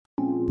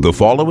The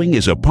following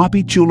is a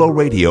Papi Chulo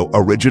Radio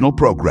original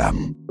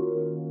program.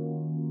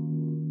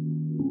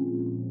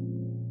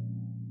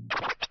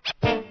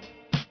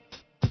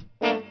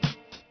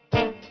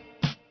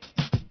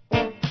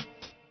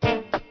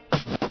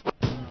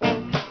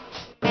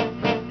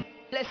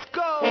 Let's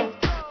go.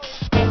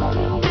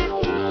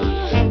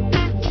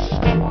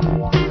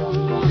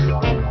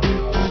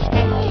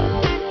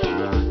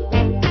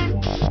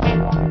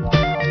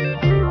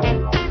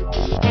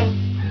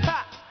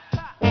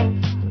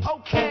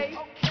 Okay.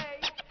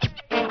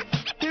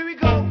 Here we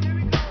go.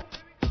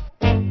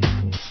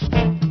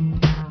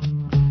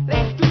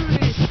 Let's do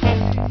this.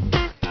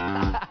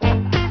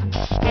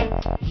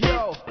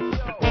 Yo.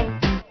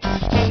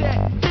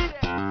 Check.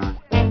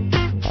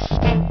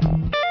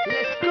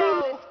 Let's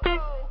go.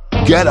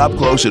 Get up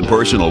close and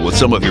personal with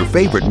some of your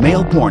favorite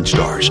male porn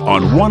stars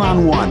on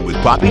One-on-One with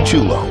Papi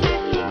Chulo.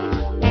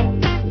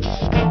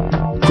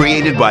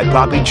 Created by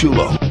Papi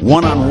Chulo,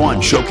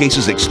 One-on-One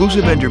showcases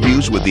exclusive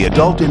interviews with the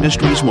adult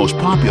industry's most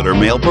popular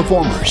male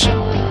performers.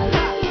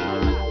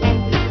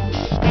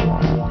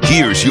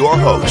 Here's your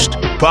host,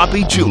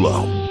 Papi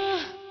Chulo.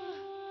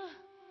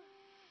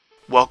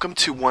 Welcome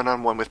to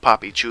One-on-One with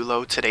Papi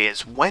Chulo. Today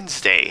is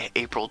Wednesday,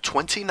 April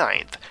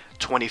 29th,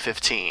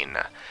 2015.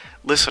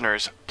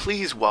 Listeners,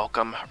 please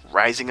welcome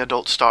rising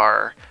adult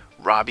star,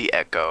 Robbie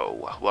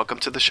Echo. Welcome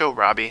to the show,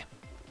 Robbie.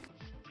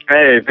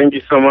 Hey, thank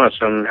you so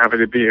much. I'm happy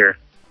to be here.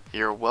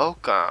 You're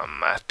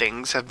welcome.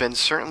 Things have been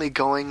certainly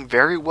going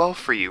very well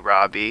for you,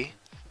 Robbie.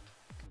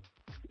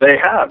 They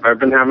have. I've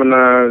been having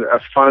a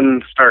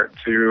fun start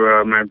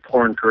to my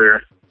porn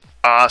career.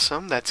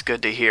 Awesome, that's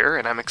good to hear,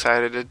 and I'm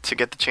excited to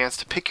get the chance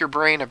to pick your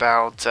brain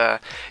about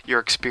your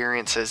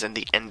experiences in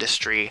the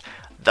industry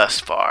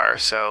thus far.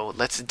 So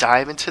let's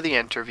dive into the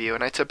interview,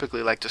 and I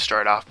typically like to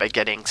start off by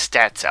getting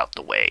stats out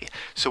the way.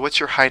 So what's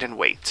your height and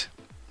weight?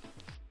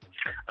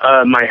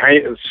 My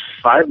height is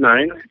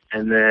 5'9",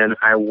 and then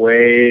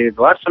the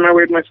last time I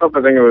weighed myself,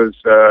 I think it was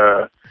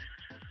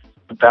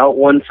about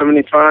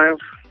 175.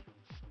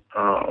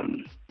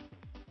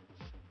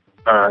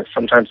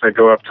 Sometimes I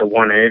go up to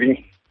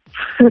 180,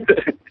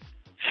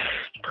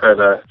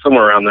 but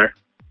somewhere around there.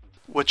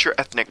 What's your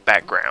ethnic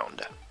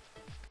background?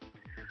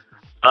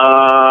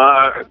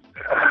 I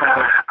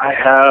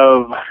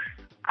have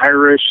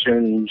Irish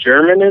and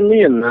German in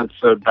me, and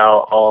that's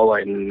about all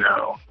I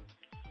know.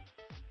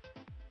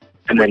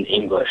 And then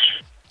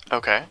English.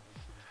 Okay.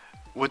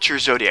 What's your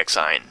zodiac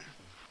sign?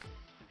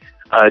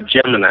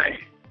 Gemini.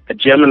 A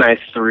Gemini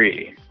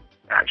 3,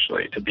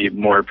 actually, to be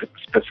more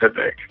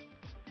specific.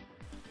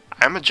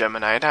 I'm a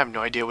Gemini, and I have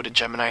no idea what a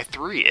Gemini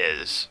 3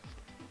 is.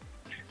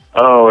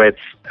 Oh, it's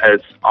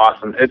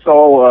awesome. It's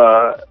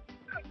all,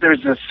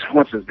 there's this,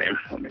 what's his name?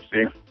 Let me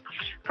see.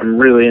 I'm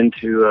really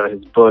into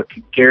his book,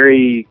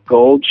 Gary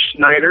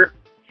Goldschneider.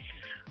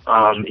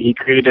 He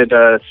created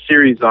a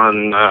series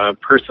on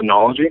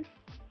personology,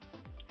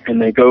 and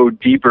they go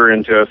deeper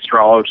into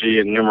astrology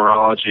and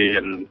numerology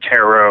and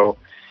tarot.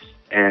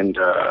 And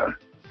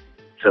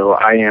so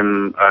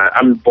I'm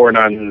born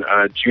on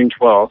June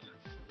 12th,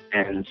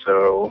 and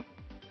so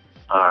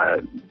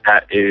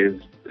that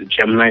is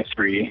Gemini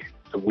 3,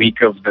 the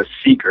week of the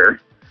Seeker,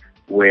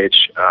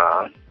 which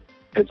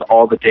is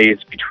all the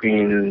days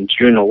between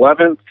June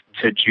 11th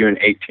to June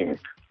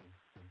 18th.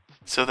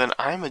 So then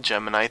I'm a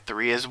Gemini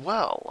 3 as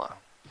well.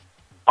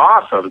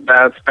 Awesome.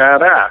 That's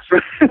badass.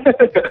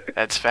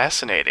 That's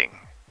fascinating.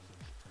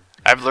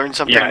 I've learned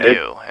something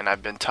new, and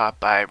I've been taught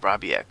by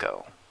Robbie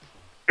Echo.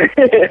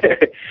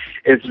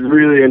 It's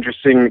really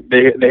interesting.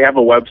 They have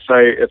a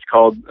website. It's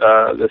called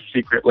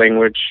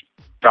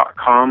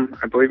thesecretlanguage.com.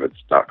 I believe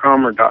it's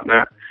 .com or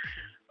 .net.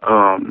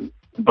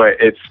 But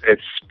it's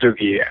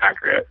spooky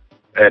accurate,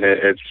 and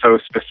it's so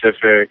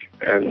specific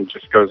and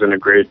just goes into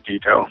great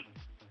detail.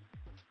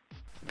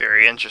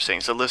 Very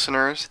interesting. So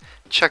listeners,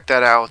 check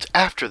that out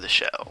after the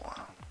show.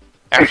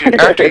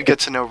 After you get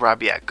to know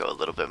Robbie Echo a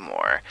little bit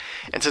more.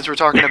 And since we're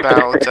talking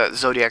about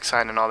zodiac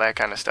sign and all that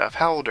kind of stuff,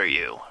 how old are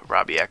you,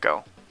 Robbie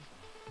Echo?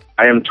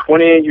 I am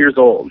 28 years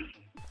old.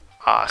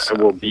 Awesome.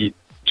 I will be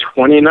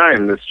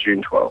 29 this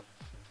June 12th.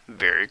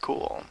 Very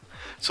cool.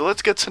 So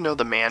let's get to know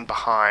the man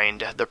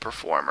behind the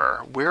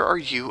performer. Where are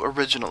you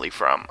originally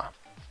from?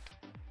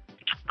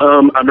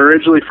 I'm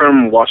originally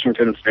from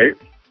Washington State,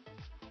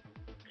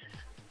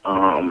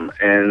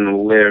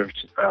 and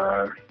lived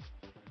a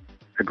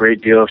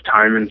great deal of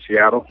time in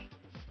Seattle.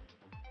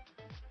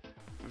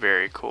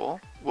 Very cool.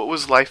 What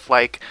was life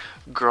like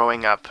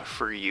growing up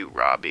for you,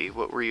 Robbie?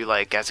 What were you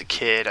like as a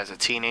kid, as a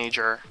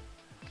teenager?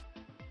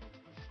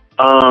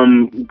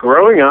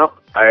 Growing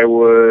up, I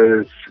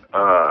was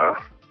a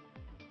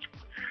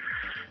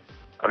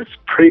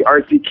pretty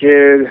artsy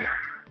kid,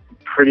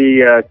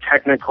 pretty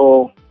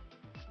technical,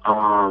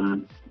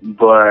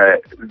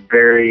 but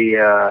very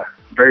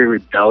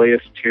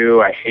rebellious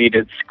too. I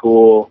hated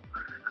school.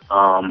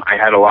 I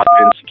had a lot of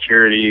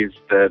insecurities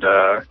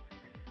that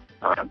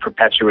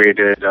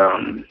perpetuated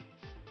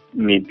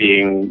me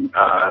being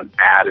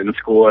bad in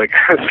school, I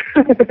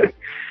guess.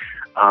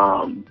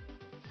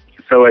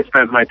 So I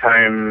spent my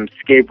time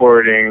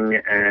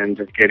skateboarding and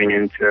just getting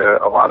into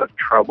a lot of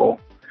trouble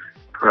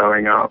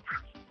growing up.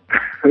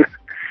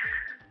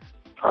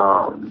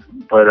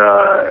 But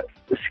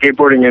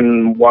skateboarding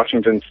in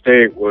Washington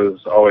State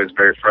was always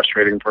very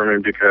frustrating for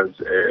me because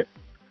it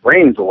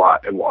rains a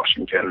lot in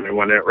Washington, and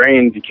when it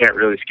rains, you can't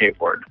really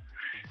skateboard.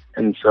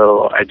 And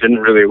so I didn't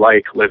really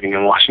like living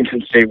in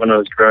Washington State when I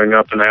was growing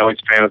up, and I always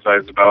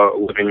fantasized about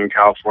living in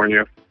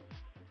California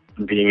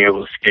and being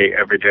able to skate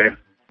every day.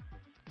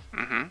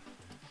 Mm-hmm.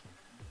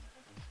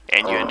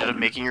 And you ended up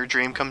making your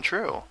dream come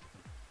true.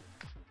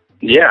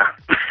 Yeah.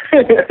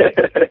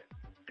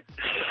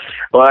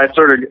 Well,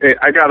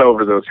 I got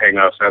over those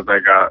hang-ups as I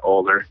got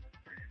older.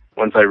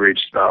 Once I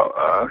reached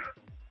about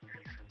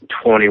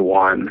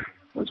 21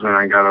 was when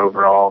I got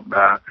over all of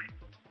that.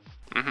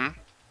 Mm-hmm.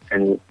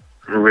 And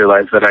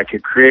realized that I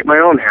could create my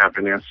own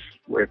happiness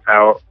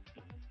without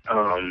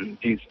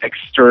these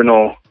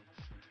external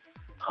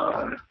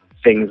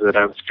things that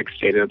I was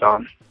fixated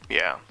on.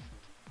 Yeah.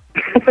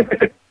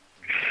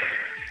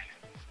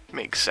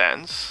 Makes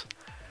sense.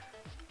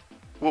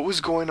 What was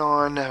going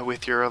on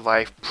with your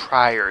life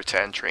prior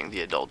to entering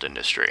the adult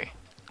industry?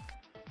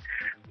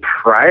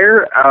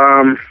 Prior,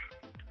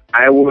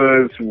 I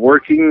was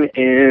working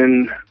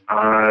in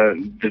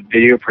the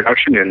video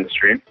production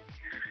industry.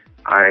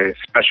 I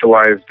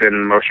specialized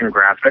in motion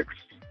graphics,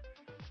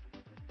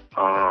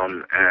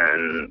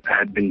 and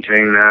had been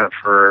doing that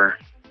for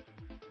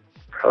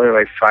probably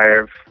like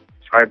five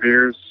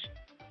years.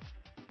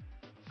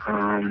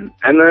 And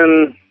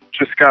then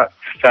just got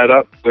fed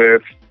up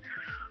with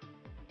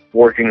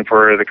working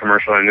for the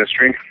commercial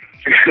industry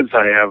because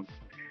I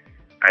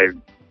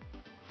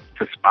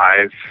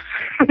despise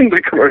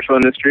the commercial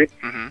industry.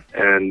 Mm-hmm.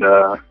 And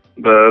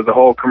the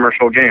whole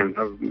commercial game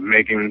of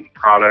making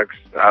products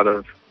out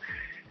of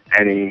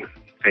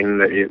anything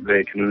that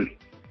they can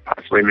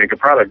possibly make a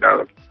product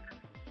out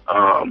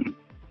of.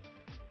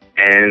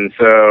 And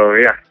so,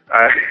 yeah,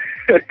 I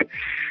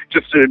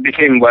just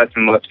became less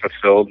and less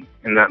fulfilled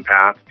in that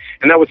path.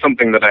 And that was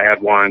something that I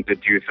had wanted to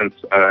do since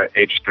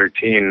age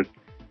 13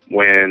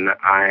 when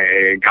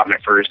I got my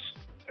first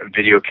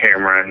video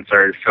camera and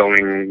started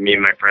filming me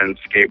and my friends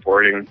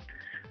skateboarding.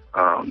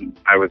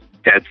 I was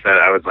dead set.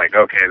 I was like,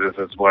 okay, this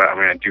is what I'm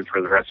going to do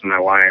for the rest of my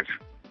life.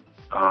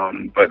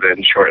 But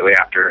then shortly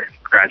after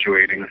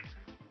graduating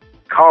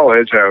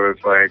college, I was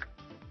like,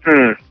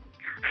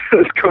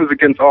 this goes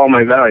against all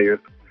my values.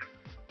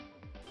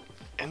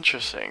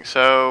 Interesting.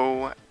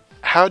 So,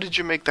 how did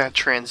you make that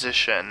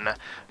transition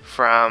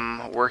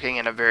from working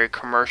in a very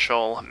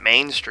commercial,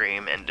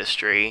 mainstream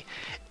industry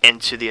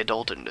into the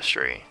adult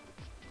industry?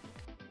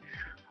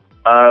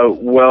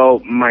 Well,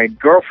 my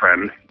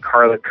girlfriend,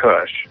 Carla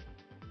Cush,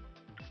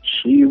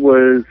 she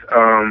was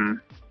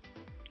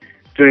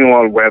doing a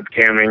lot of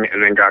webcamming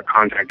and then got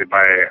contacted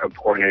by a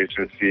porn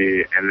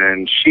agency, and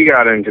then she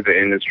got into the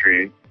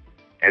industry,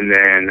 and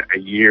then a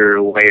year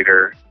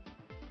later,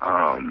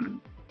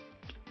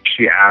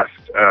 she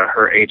asked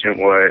her agent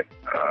what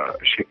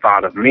she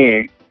thought of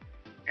me,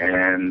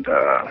 and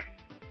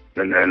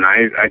then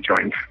I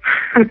joined.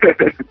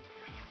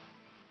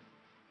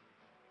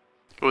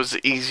 Was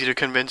it easy to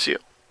convince you?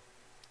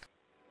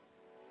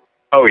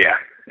 Oh, yeah.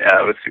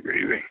 Yeah, it was super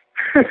easy.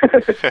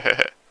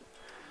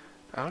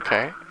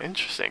 Okay,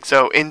 interesting.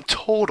 So, in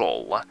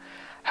total,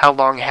 how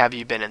long have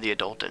you been in the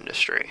adult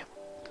industry?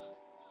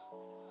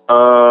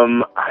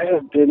 I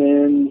have been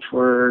in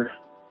for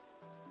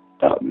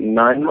about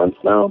 9 months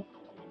now.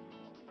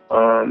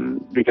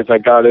 Because I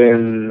got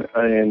in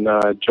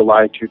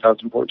July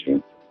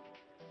 2014.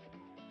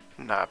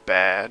 Not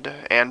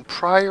bad. And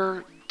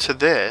prior to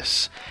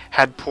this,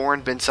 had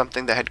porn been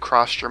something that had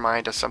crossed your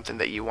mind as something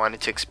that you wanted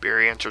to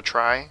experience or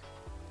try?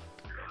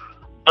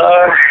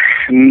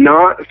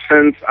 Not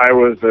since I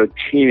was a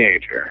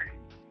teenager.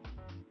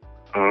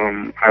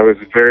 I was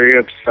very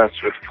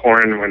obsessed with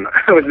porn when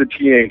I was a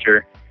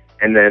teenager,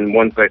 and then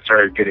once I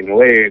started getting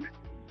laid,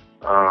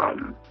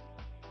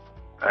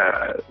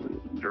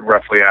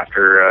 roughly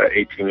after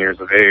 18 years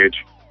of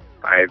age,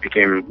 I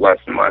became less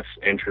and less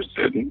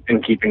interested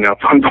in keeping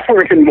up on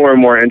porn and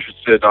more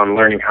interested on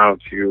learning how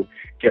to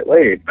get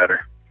laid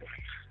better.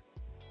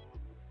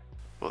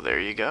 Well, there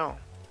you go.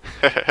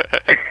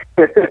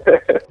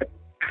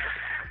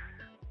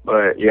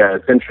 But yeah,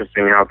 it's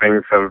interesting how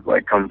things have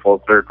like come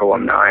full circle,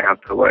 and now I have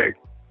to like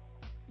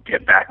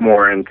get back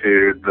more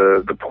into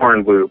the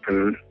porn loop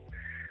and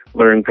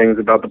learn things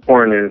about the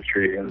porn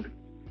industry.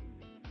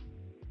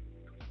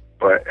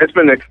 But it's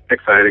been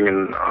exciting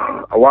and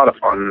a lot of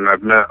fun, and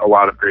I've met a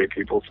lot of great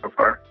people so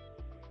far.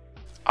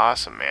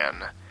 Awesome,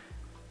 man.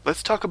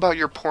 Let's talk about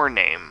your porn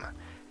name.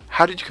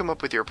 How did you come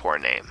up with your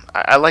porn name?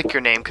 I like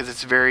your name because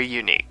it's very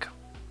unique.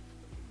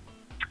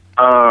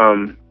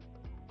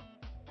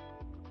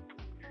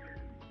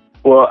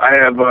 Well, I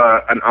have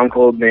an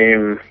uncle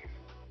named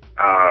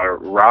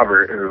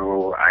Robert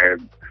who I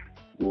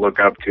look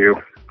up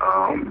to,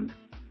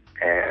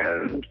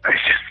 and I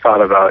just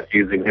thought about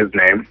using his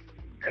name.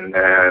 And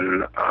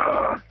then,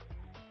 I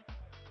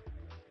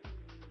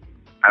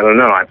don't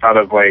know, I thought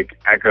of like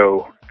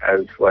Echo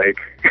as like,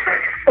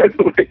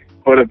 like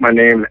what if my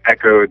name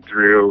echoed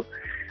through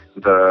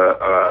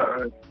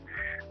the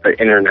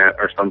internet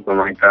or something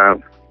like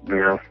that, you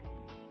know.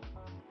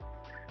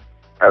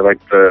 I like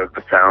the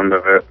sound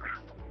of it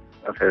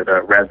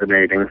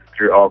resonating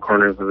through all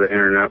corners of the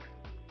internet.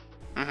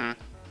 Mm-hmm.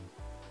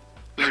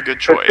 It was a good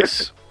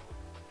choice.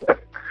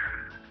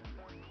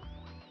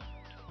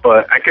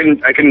 But I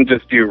couldn't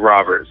just do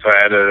Robert, so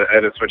I had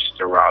to switch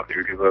to Robbie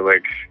because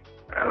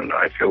I don't know,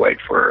 I feel like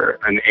for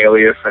an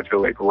alias, I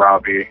feel like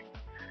Robbie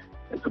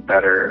is a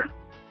better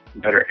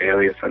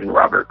alias than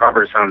Robert.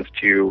 Robert sounds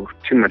too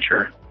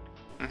mature.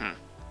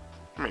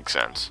 Mm-hmm. Makes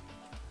sense.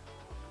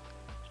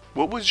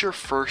 What was your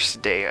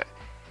first day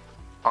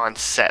on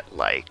set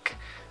like?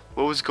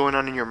 What was going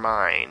on in your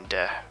mind?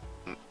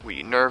 Were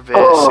you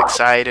nervous,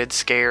 excited,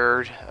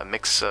 scared, a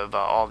mix of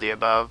all the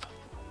above?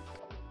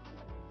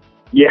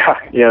 Yeah,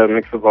 a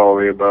mix of all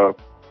of the above.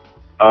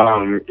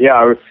 Yeah,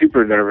 I was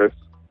super nervous,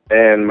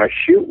 and my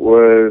shoot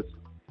was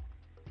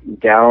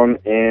down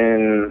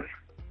in,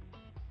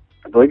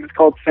 I believe it's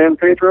called San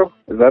Pedro.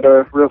 Is that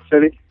a real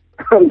city?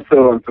 I'm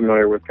so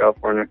unfamiliar with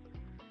California.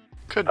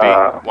 Could be.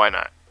 Why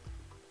not?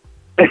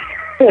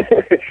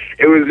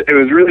 It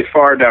was really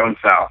far down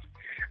south.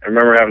 I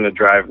remember having to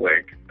drive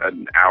like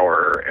an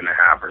hour and a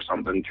half or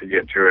something to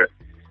get to it.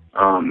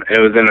 It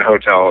was in a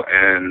hotel,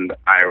 and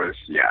I was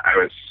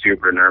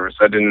super nervous.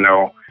 I didn't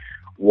know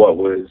what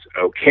was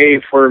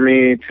okay for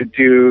me to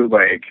do,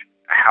 like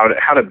how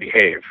to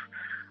behave.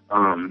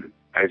 I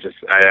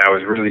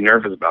was really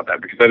nervous about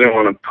that because I didn't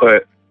want to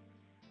put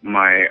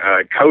my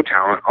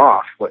co-talent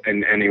off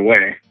in any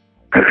way.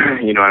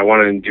 You know, I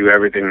wanted to do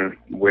everything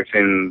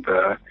within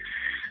the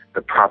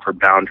proper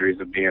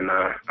boundaries of being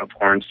a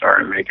porn star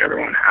and make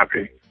everyone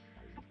happy.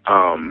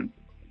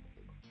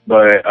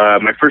 But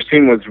my first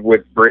scene was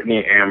with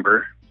Brittany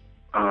Amber.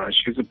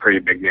 She's a pretty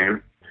big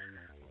name.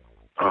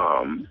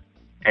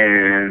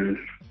 And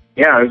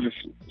yeah, I was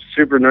just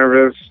super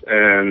nervous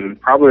and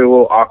probably a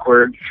little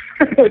awkward.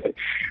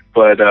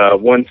 But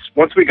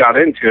once we got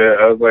into it,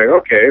 I was like,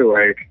 okay,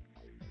 like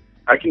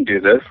I can do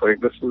this. Like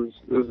this was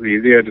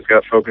easy. I just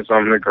got focused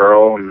on the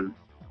girl and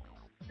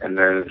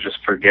then just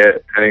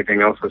forget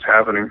anything else was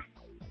happening.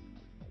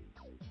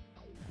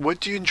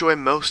 What do you enjoy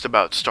most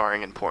about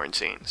starring in porn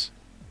scenes?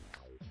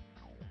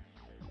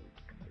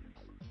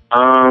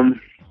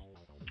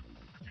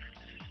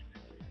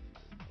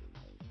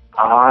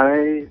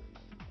 I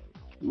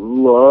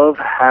love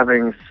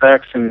having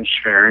sex and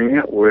sharing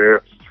it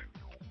with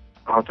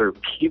other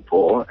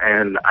people,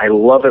 and I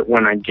love it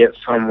when I get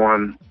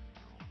someone,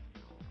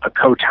 a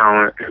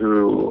co-talent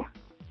who,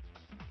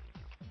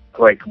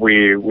 like,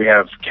 we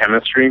have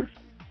chemistry.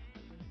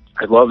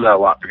 I love that a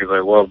lot because I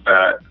love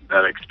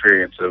that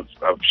experience of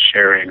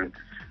sharing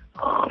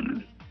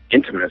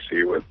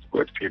intimacy with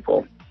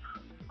people.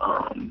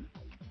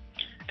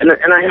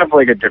 And I have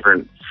like a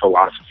different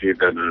philosophy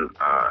than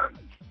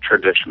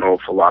traditional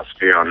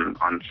philosophy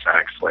on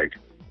sex. Like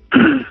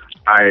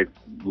I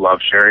love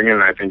sharing it,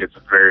 and I think it's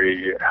a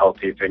very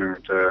healthy thing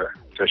to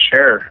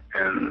share,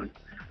 and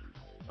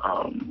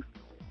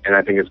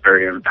I think it's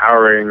very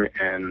empowering,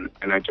 and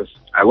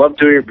I love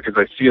doing it because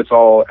I see us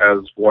all as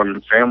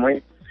one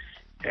family,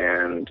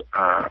 and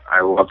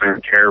I love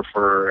and care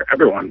for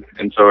everyone,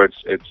 and so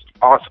it's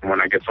awesome when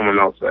I get someone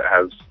else that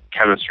has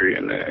chemistry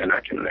and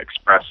I can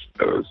express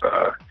those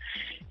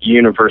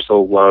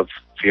universal love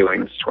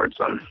feelings towards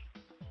them.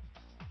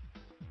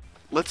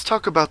 Let's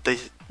talk about the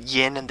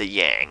yin and the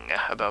yang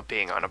about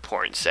being on a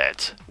porn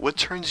set. What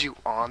turns you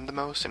on the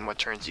most and what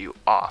turns you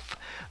off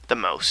the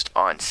most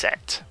on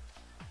set?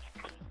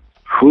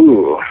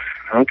 Ooh,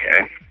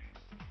 okay.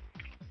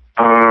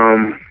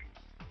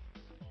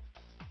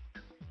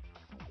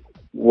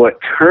 What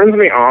turns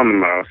me on the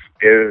most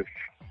is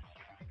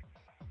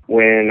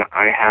when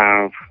I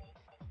have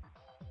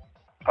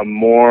a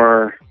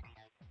more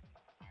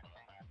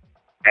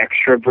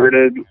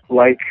extroverted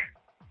like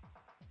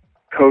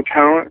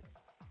co-talent.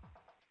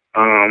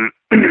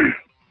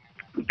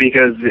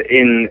 Because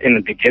in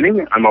the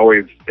beginning, I'm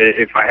always,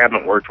 if I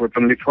haven't worked with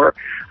them before,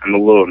 I'm a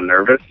little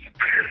nervous.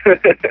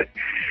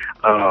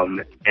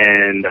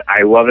 And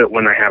I love it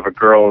when I have a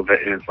girl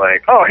that is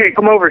like, oh, hey,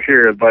 come over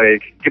here,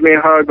 like, give me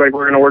a hug, like,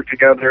 we're going to work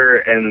together,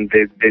 and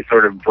they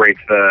sort of break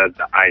the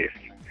ice.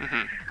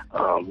 Mm-hmm.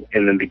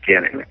 In the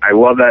beginning. I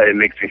love that. It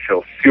makes me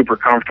feel super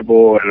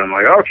comfortable, and I'm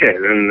like, okay,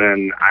 and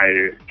then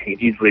I can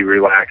easily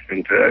relax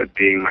into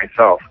being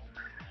myself.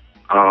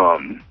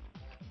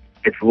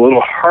 It's a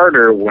little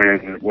harder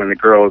when the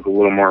girl is a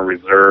little more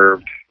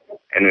reserved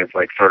and is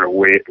like sort of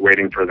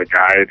waiting for the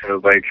guy to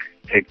like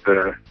take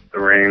the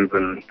reins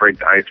and break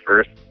the ice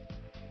first.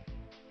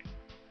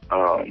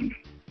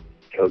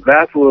 So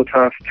that's a little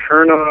tough.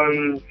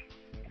 Turn-ons.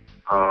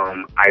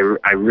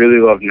 I really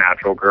love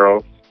natural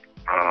girls.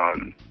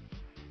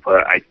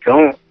 But I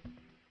don't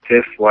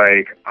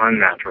dislike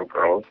unnatural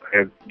girls.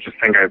 I just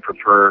think I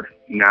prefer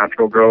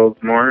natural girls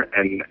more,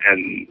 and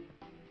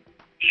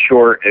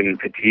short and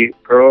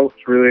petite girls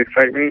really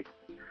excite me.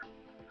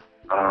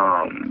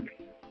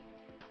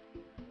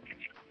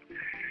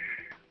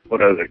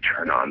 what other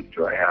turn-ons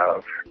do I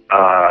have?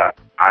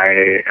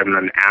 I am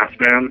an ass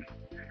man.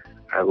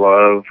 I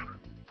love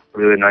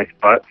really nice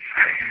butts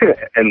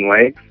and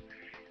legs.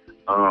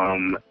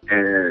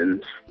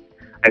 And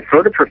I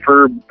sort of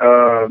prefer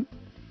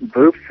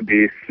boobs to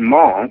be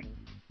small,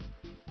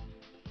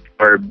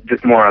 or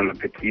just more on the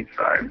petite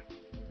side.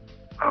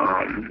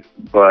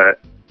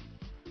 But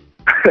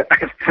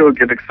I still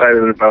get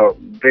excited about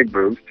big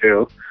boobs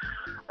too.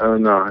 I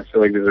don't know. I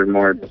feel like these are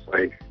more just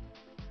like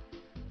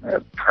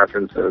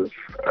preferences.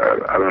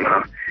 I don't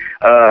know.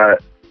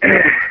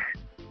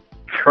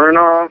 Turn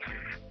off.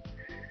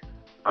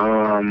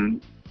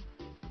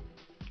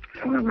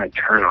 What are my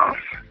turn offs?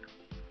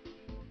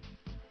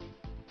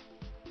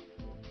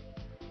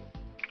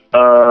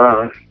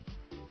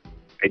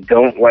 I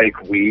don't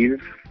like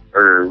weave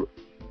or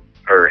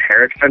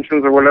hair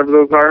extensions or whatever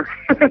those are.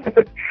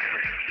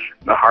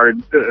 The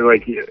hard,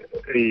 like you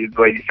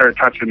start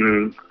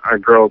touching a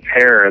girl's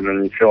hair and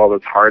then you feel all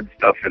this hard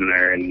stuff in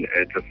there, and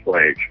it just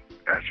like,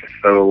 that's just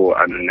so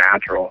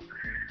unnatural.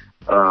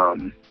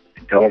 I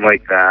don't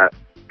like that.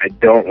 I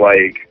don't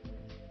like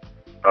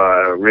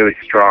really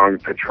strong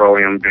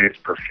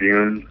petroleum-based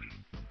perfumes,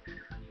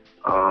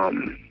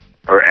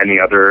 or any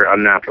other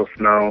unnatural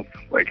smells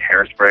like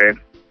hairspray.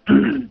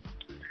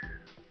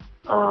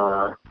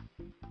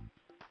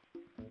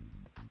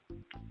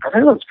 I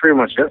think that's pretty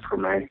much it for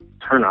my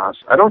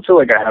turn-offs. I don't feel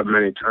like I have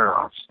many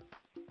turn-offs.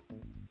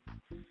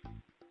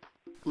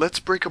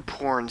 Let's break a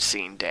porn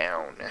scene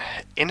down.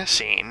 In a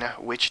scene,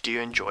 which do you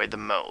enjoy the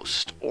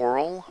most?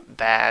 Oral,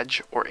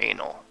 badge, or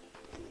anal?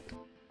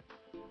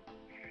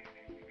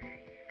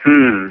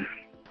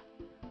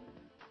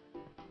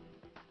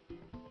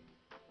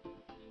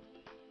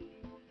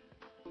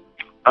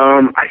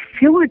 I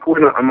feel like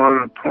when I'm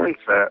on a porn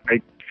set,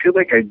 I feel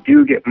like I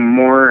do get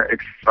more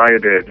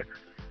excited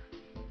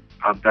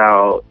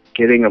about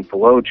getting a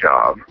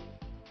blowjob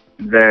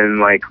than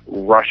like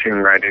rushing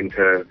right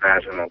into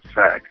vaginal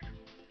sex.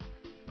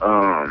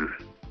 I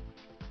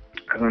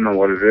don't know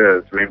what it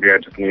is. Maybe I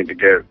just need to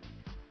get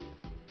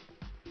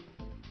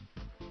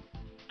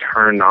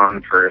turned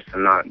on first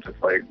and not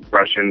just like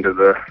rush into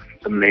the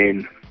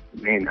main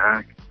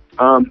act.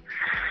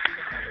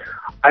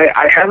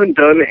 I haven't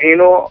done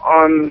anal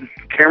on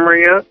camera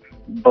yet,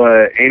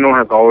 but anal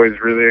has always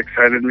really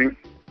excited me.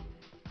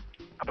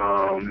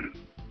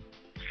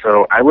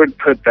 So I would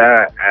put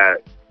that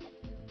at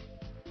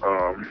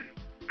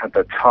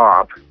the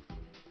top.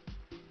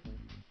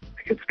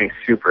 It gets me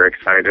super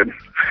excited.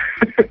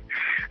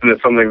 And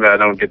it's something that I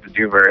don't get to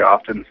do very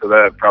often, so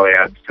that probably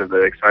adds to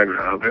the excitement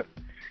of it.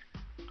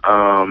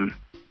 And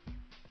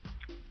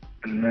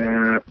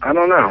then, I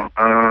don't know,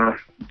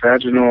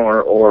 vaginal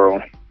or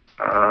oral.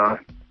 I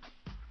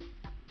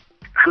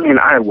mean,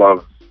 I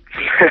love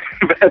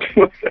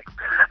vaginal sex.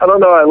 I don't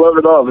know, I love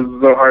it all. This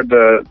is so hard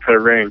to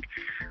rank.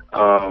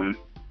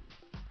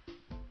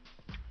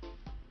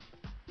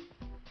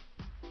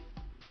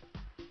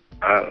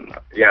 I don't know.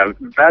 Yeah,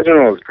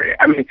 vaginal is great.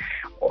 I mean,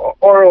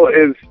 oral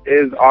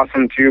is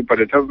awesome too, but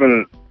it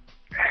doesn't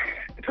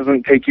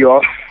take you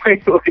all the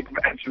way like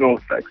vaginal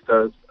sex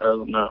does. I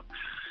don't know.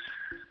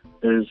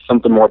 There's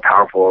something more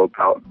powerful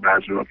about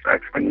vaginal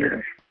sex when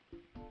you're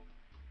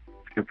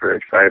super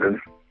excited.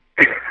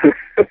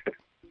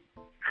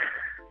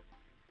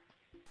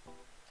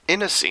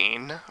 In a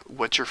scene,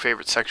 what's your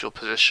favorite sexual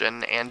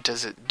position, and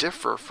does it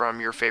differ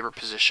from your favorite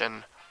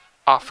position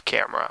off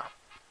camera?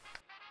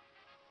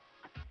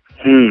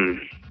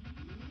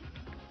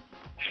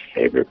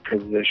 Favorite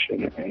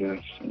position in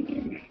a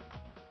scene.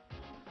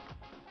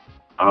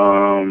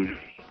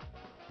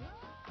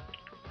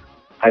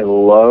 I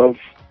love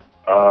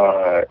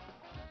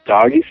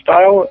doggy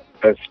style,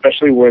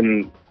 especially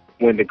when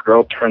the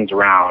girl turns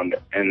around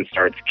and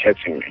starts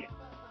kissing me.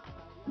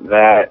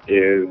 That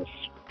is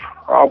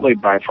probably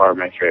by far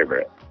my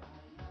favorite.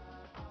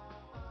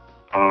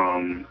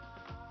 And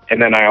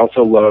then I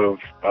also love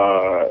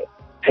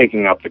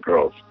taking up the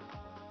girls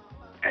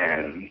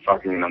and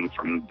fucking them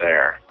from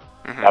there.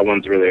 Mm-hmm. That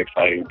one's really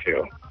exciting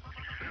too.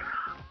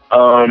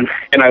 And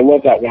I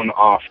love that one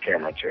off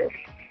camera too.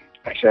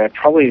 Actually, I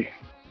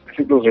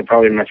think those are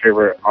probably my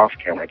favorite off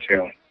camera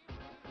too.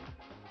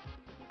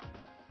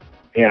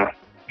 Yeah.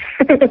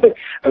 I think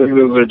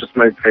those are just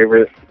my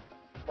favorite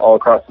all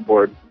across the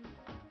board.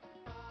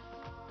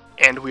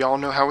 And we all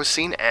know how a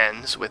scene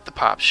ends with the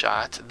pop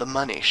shot, the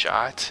money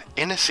shot.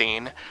 In a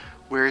scene,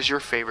 where is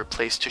your favorite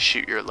place to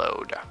shoot your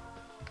load?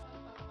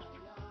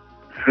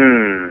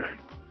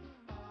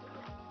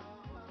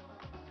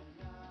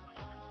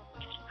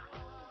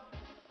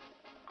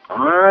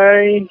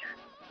 I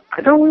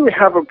don't really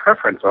have a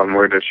preference on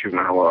where to shoot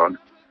my load.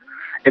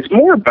 It's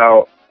more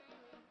about,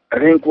 I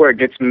think where it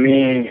gets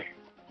me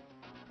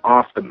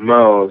off the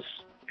most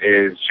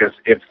is just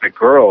if the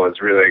girl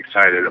is really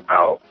excited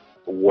about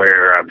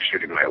where I'm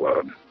shooting my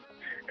load.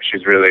 If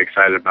she's really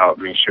excited about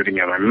me shooting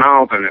at my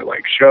mouth and it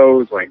like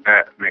shows, like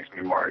that makes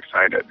me more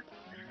excited.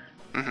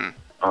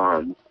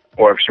 Mm-hmm.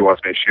 Or if she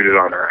wants me to shoot it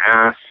on her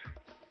ass,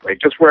 like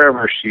just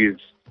whatever she's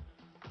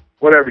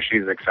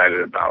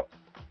excited about.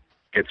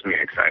 gets me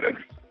excited.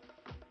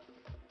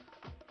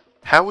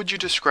 How would you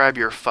describe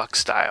your fuck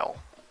style?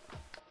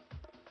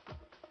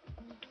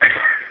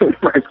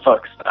 My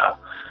fuck style.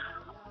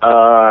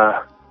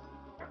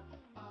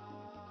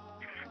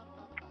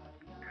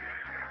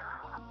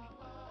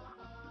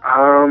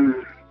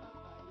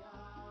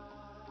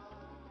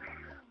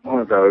 What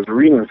was that? I was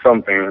reading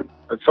something.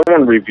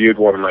 Someone reviewed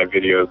one of my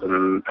videos,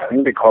 and I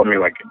think they called me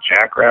like a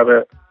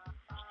jackrabbit.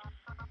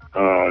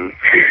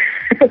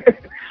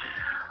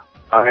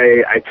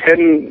 I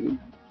tend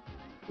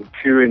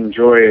to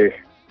enjoy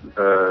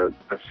the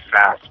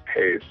fast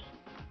pace,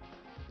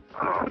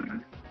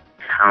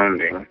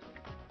 pounding.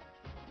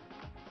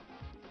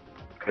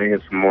 I think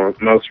it's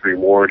most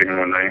rewarding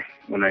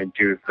when I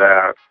do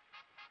that.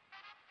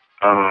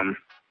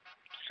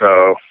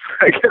 So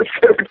I guess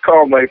I would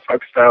call my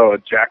fuck style a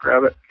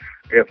jackrabbit.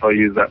 I guess I'll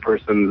use that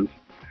person's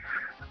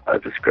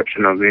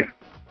description of me.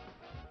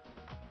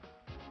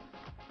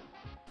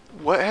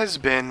 What has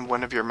been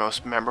one of your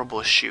most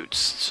memorable shoots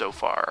so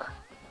far?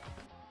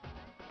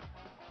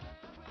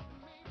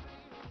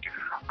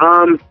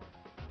 I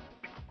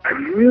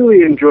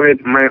really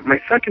enjoyed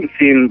my second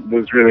scene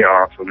was really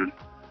awesome.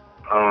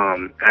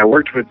 I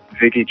worked with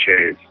Vicky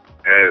Chase,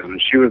 and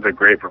she was a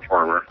great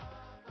performer.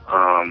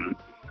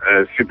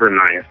 Super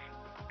nice,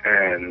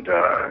 and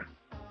I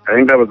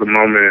think that was the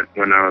moment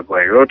when I was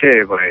like,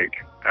 okay,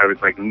 like I was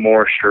like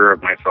more sure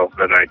of myself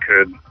that I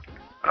could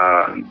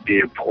be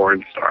a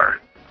porn star.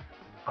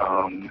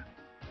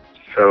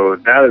 So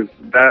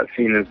that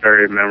scene is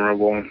very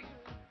memorable.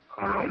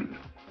 And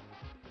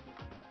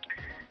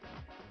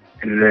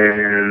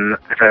then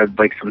I've had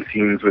like some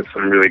scenes with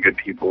some really good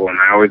people, and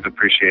I always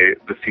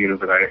appreciate the scenes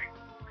that I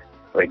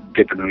like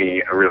get to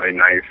meet a really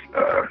nice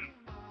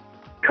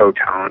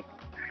co-talent.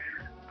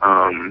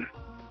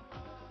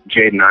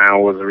 Jade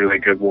Nile was a really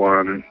good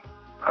one.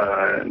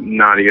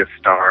 Nadia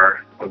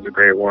Starr was a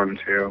great one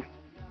too.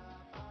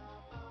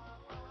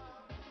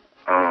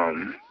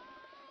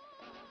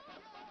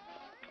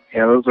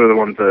 Yeah, those are the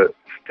ones that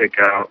stick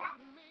out.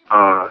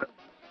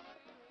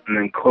 And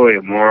then Chloe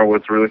Amore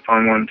was a really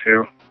fun one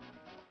too.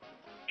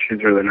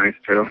 She's really nice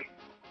too.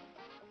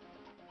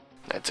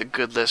 That's a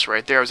good list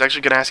right there. I was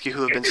actually going to ask you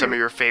who have been some of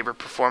your favorite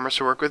performers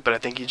to work with, but I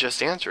think you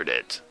just answered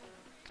it.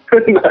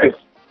 Nice.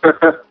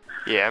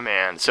 Yeah,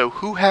 man. So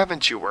who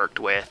haven't you worked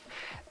with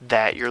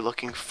that you're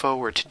looking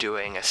forward to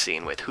doing a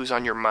scene with? Who's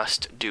on your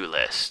must-do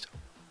list?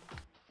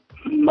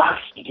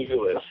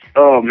 Must-do list.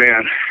 Oh,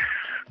 man.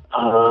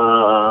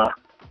 Oh,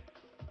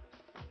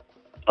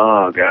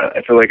 God.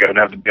 I feel like I would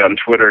have to be on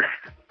Twitter.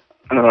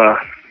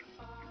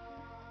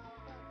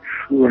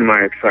 Who am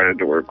I excited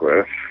to work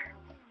with?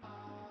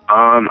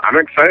 I'm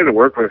excited to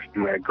work with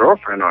my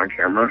girlfriend on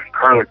camera,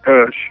 Carla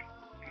Kush.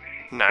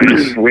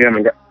 Nice. We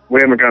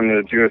haven't gotten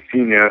to do a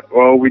scene yet.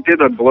 Well, we did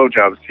a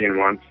blowjob scene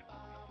once,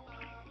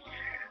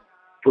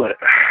 but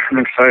I'm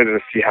excited to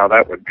see how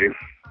that would be.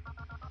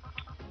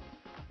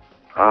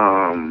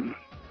 I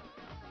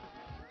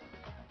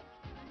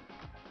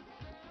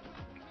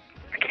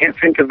can't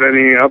think of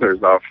any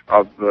others off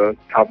the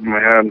top of my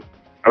head.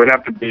 I would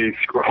have to be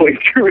scrolling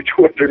through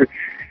Twitter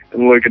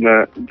and looking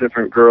at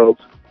different girls.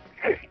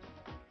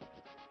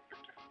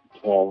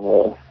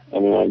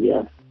 Any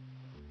idea?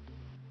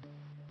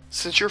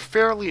 Since you're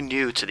fairly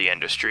new to the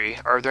industry,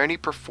 are there any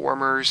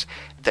performers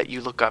that you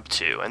look up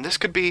to? And this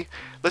could be,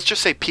 let's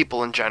just say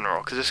people in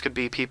general, because this could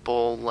be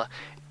people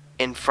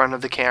in front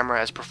of the camera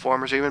as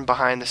performers or even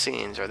behind the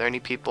scenes. Are there any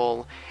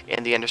people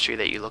in the industry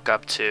that you look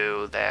up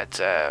to that,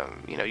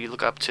 you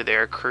look up to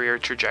their career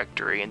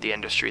trajectory in the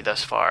industry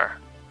thus far?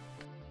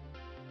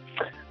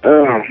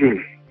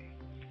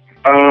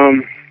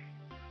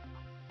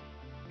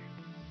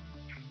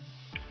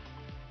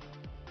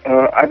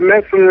 I've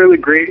met some really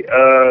great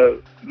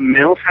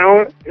male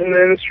talent in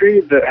the industry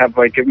that have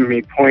like given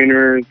me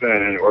pointers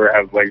or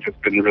have like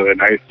just been really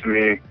nice to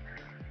me.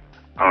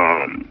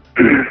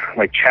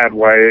 Like Chad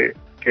White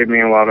gave me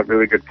a lot of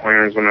really good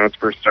pointers when I was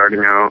first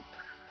starting out.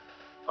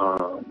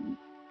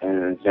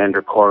 And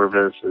Xander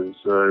Corvus is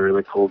a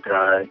really cool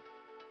guy.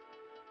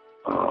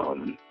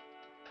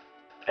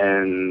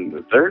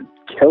 And they're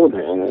killing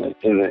it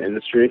in the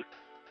industry.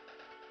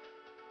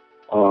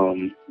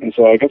 And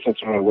so I guess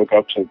that's when I look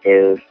up to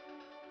their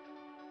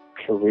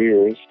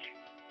careers.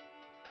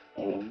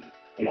 And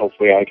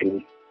hopefully I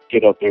can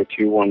get up there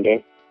too one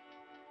day.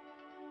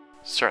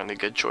 Certainly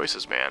good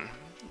choices, man.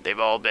 They've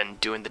all been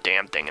doing the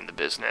damn thing in the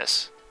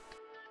business.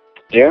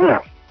 Yeah.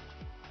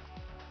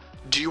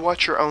 Do you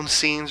watch your own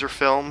scenes or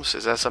films?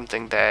 Is that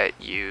something that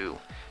you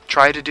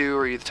try to do,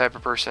 or are you the type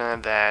of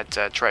person that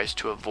tries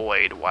to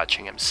avoid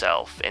watching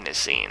himself in his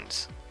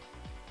scenes?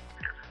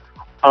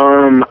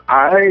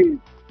 I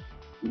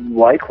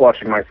like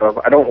watching myself.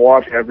 I don't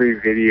watch every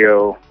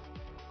video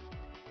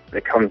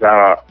that comes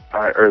out,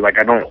 or like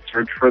I don't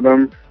search for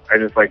them. I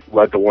just like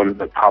let the ones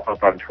that pop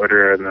up on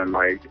Twitter, and then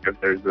like if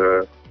there's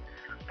a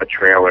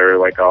trailer,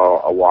 like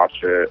I'll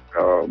watch it.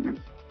 And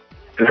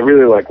I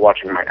really like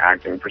watching my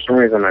acting. For some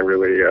reason, I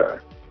really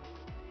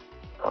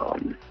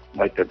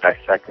like to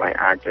dissect my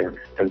acting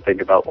and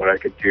think about what I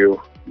could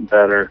do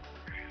better.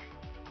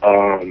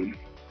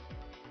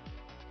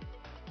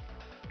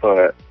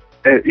 But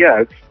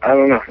I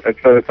don't know.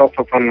 It's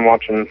also fun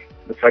watching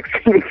the sex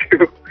scene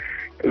too.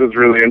 It was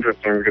really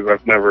interesting because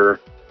I've never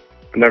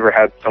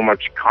had so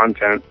much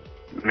content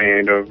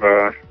made of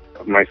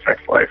my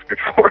sex life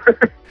before.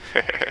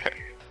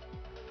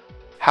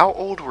 How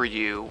old were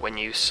you when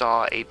you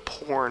saw a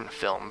porn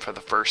film for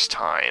the first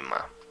time?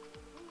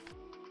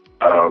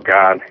 Oh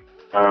God.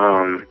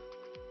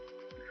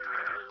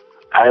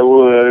 I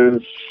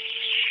was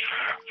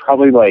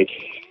probably like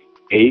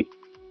 8,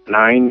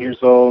 9 years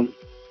old,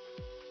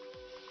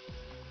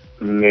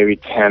 maybe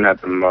 10 at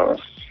the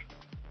most.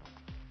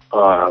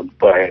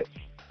 But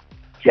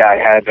yeah, I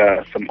had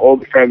some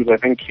old friends. I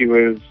think he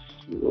was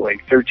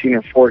like 13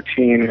 or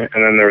 14, and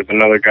then there was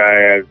another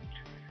guy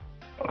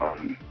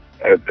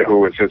who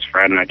was his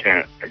friend. I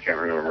can't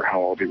remember how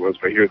old he was,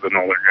 but he was an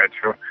older guy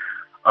too.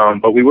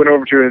 But we went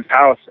over to his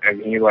house,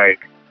 and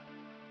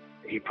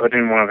he put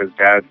in one of his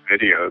dad's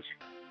videos,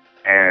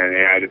 and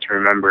I just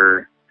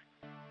remember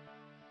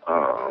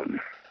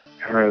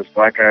this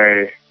black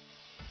guy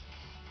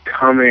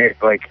coming,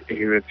 like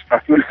he was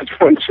fucking with this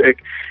one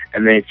chick,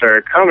 and then he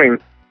started coming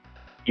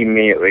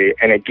immediately,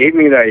 and it gave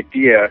me the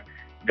idea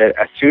that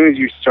as soon as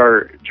you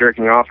start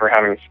jerking off or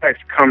having sex,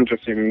 cum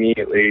just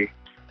immediately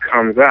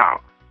comes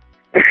out.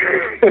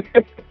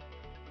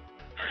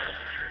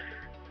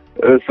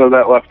 So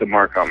that left a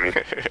mark on me.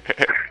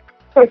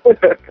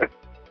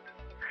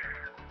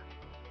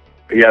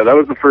 Yeah, that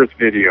was the first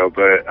video,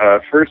 but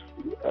first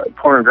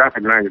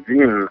pornographic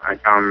magazine I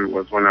found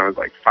was when I was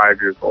like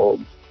 5 years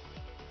old.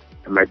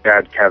 And my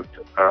dad kept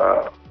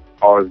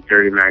all his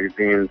dirty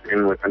magazines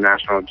in with the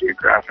National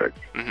Geographic.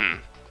 Mm-hmm.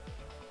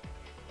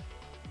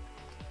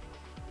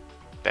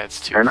 That's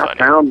too and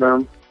funny. I found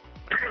them.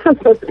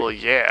 Well,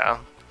 yeah.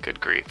 Good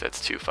grief,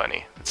 that's too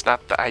funny. It's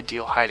not the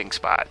ideal hiding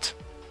spot.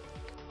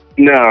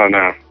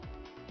 No.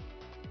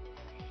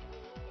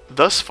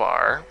 Thus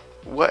far,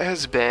 what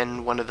has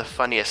been one of the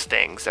funniest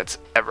things that's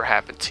ever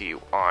happened to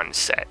you on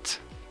set?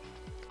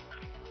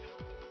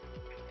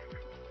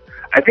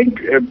 I think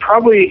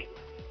probably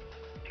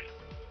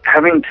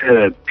having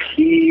to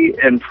pee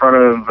in front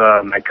of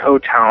my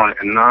co-talent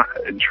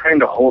and trying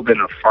to hold in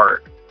a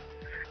fart.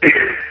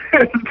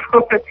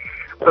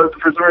 For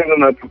some reason,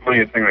 that's the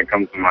funniest thing that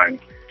comes to mind.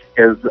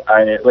 Is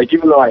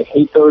even though I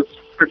hate those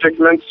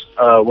predicaments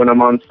when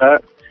I'm on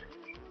set,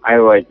 I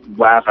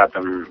laugh at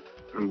them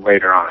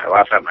later on. I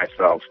laugh at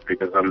myself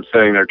because I'm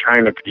sitting there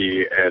trying to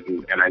pee,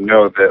 and I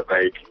know that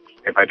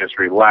if I just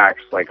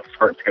relax, a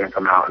fart's gonna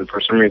come out, and for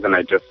some reason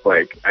I just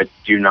I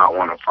do not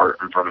want to fart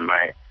in front of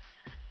my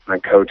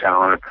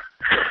co-talent.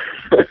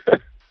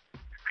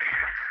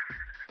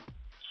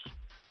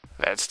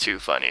 That's too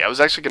funny. I was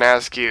actually going to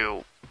ask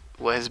you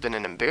what has been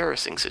an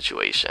embarrassing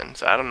situation.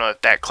 So I don't know if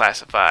that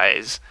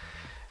classifies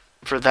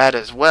for that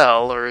as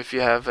well, or if you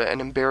have an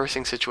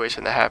embarrassing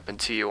situation that happened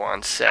to you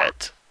on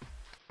set.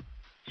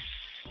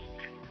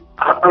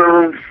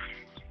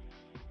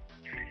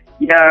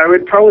 Yeah, I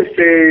would probably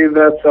say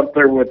that's up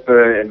there with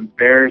the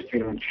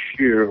embarrassing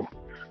too.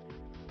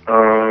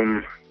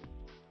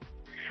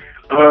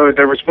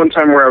 There was one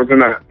time where I was in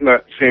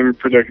that same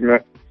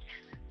predicament,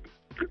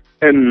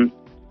 and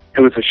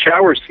it was a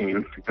shower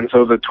scene, and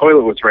so the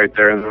toilet was right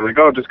there, and they're like,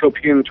 "Oh, just go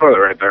pee in the toilet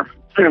right there."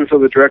 And so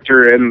the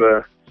director and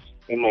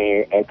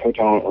my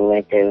co-talent were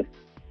right there,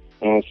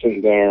 and I was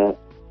sitting there,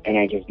 and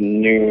I just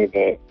knew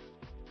that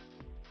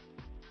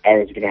I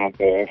was gonna have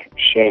to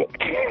shit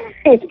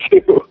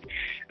too.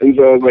 And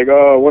so I was like,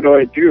 "Oh, what do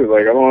I do?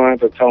 I don't want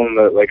to have to tell them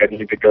that I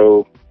need to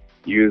go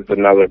use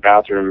another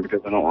bathroom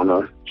because I don't want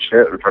to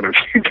shit in front of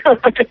you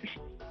guys."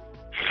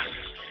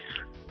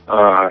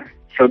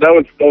 So that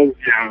was more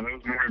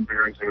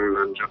embarrassing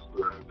than just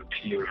the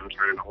peeing and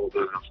trying to hold it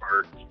in a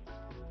fart.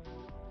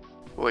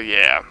 Well,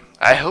 yeah.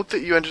 I hope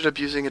that you ended up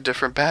using a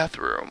different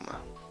bathroom.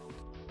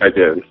 I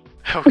did.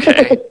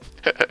 Okay.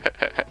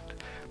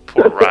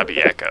 Poor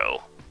Robbie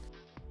Echo.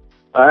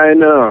 I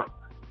know.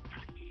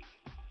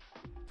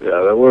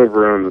 Yeah, that would have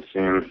ruined the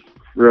scene.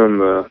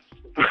 Ruined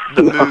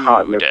the mood.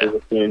 hotness of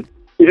the scene.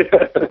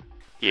 Yeah.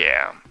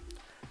 Yeah.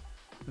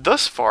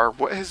 Thus far,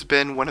 what has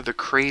been one of the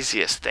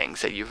craziest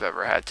things that you've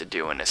ever had to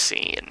do in a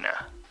scene?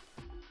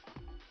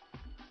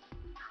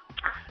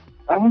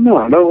 I don't know.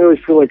 I don't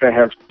really feel like I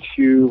have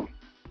too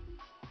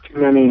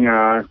many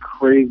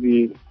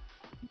crazy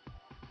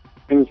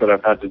things that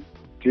I've had to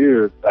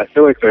do. I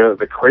feel like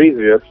the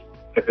craziest,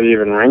 if it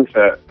even ranks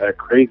at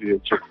crazy,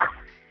 is just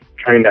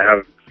trying to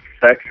have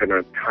sex in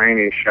a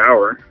tiny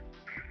shower.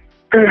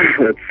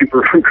 It's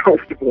super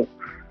uncomfortable.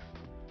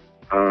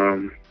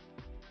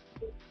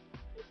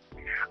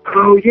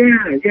 Oh,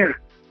 yeah.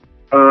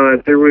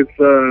 There was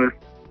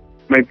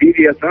my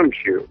BDSM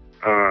shoot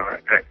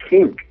at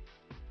Kink.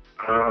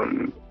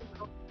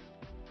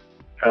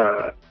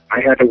 I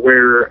had to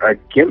wear a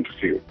gimp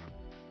suit.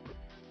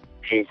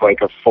 Which is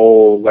a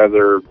full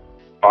leather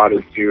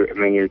bodysuit,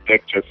 and then your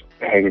dick just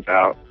hangs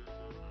out.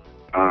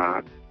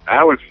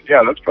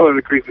 That's probably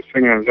the craziest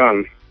thing I've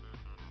done.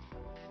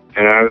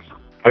 And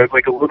I I was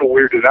like a little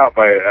weirded out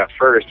by it at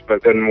first,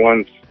 but then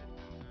once,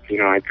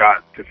 I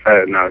got to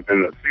set and I was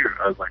in the suit,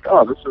 I was like,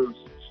 oh, this is,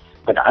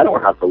 like, I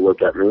don't have to look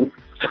at me.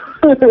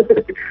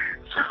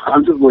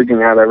 I'm just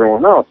looking at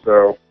everyone else,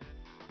 so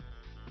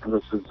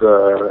this is,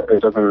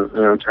 it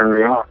doesn't, turn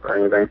me off or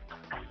anything.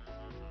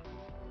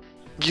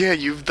 Yeah,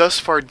 you've thus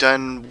far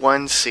done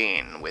one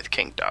scene with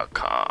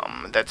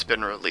Kink.com that's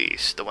been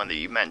released, the one that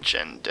you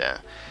mentioned.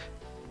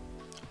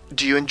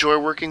 Do you enjoy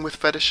working with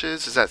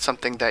fetishes? Is that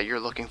something that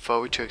you're looking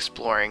forward to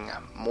exploring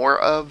more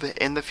of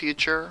in the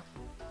future?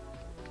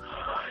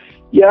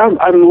 Yeah,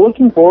 I'm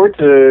looking forward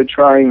to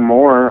trying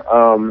more,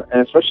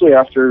 and especially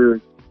after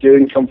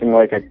doing something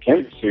like a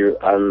gimp suit,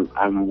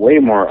 I'm way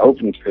more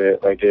open to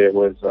it. Like, it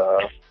was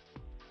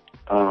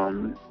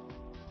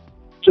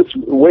just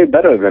way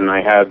better than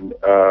I had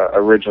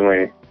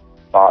originally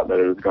thought that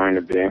it was going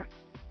to be.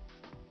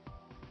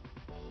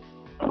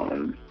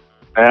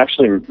 I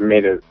actually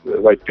made it,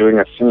 like, doing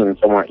a scene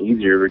somewhat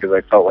easier because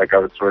I felt like I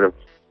was sort of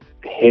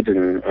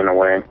hidden in a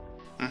way.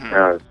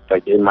 Mm-hmm.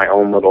 Like, in my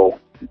own little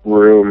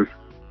room,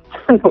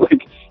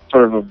 like,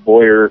 sort of a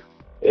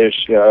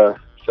voyeur-ish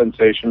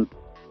sensation.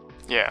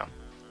 Yeah.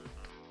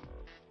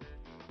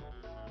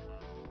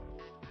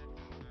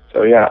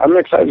 So, yeah, I'm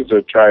excited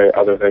to try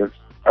other things.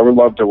 I would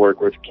love to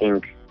work with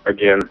Kink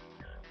again.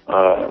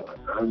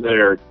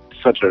 They're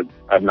such a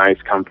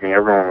nice company.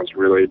 Everyone was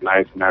really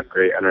nice and had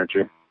great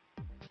energy.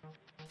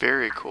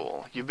 Very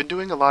cool. You've been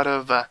doing a lot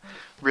of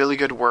really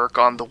good work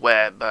on the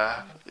web.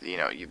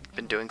 You've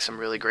been doing some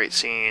really great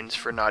scenes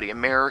for Naughty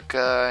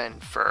America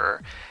and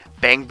for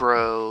Bang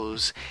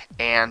Bros.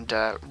 And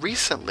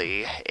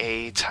recently,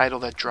 a title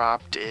that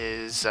dropped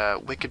is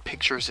Wicked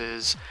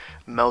Pictures'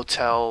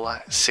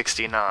 Motel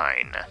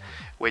 69,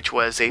 which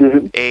was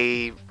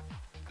a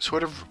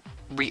sort of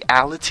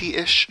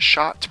reality-ish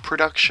shot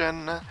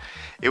production.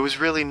 It was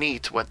really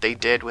neat what they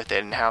did with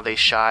it and how they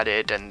shot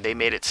it, and they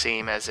made it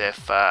seem as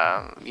if,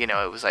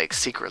 it was like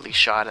secretly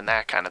shot and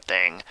that kind of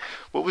thing.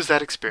 What was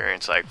that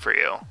experience like for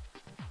you?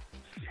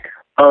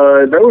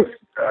 That was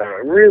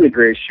a really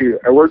great shoot.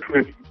 I worked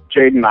with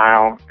Jade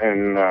Nile,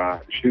 and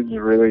she's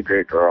a really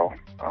great girl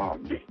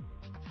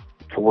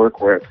to work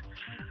with.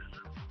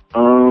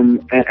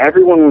 And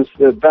everyone was,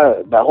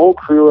 that whole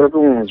crew,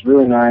 everyone was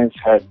really nice,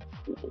 had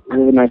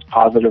really nice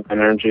positive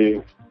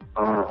energy.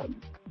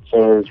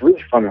 So it was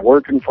really fun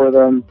working for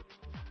them.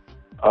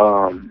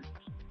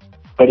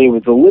 But it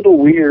was a little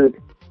weird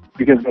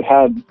because they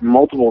had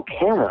multiple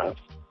cameras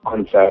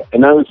on set.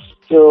 And I was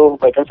still,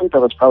 like, I think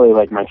that was probably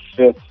like my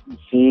fifth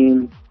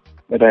scene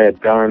that I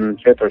had done,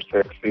 fifth or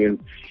sixth scene.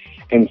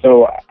 And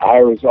so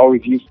I was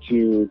always used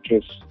to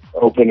just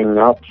opening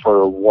up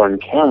for one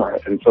camera.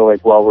 And so,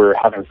 like, while we were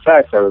having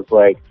sex, I was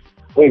like,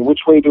 wait,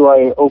 which way do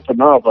I open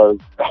up? I was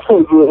a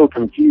little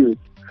confused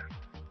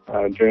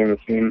during the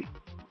scene.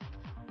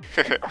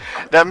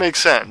 That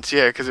makes sense,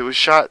 yeah, because it was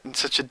shot in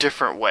such a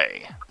different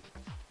way.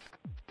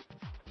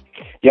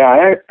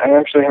 Yeah, I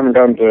actually haven't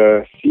gotten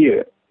to see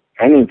it,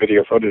 any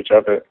video footage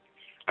of it.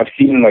 I've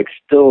seen, like,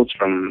 stills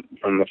from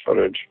the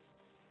footage.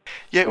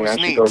 Yeah, it was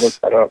neat. Go look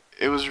that up.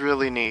 It was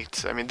really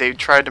neat. I mean, they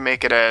tried to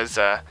make it as,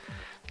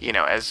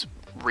 as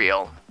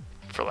real,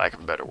 for lack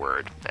of a better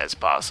word, as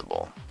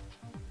possible.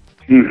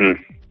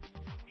 Mm-hmm.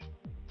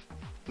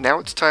 Now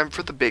it's time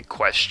for the big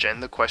question,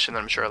 the question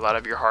that I'm sure a lot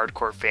of your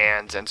hardcore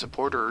fans and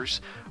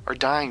supporters are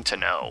dying to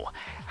know.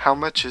 How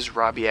much is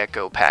Robbie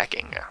Echo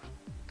packing?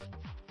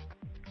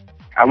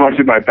 How much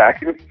am I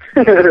packing?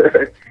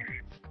 7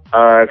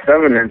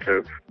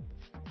 inches.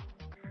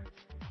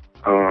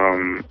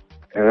 And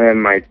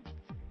then my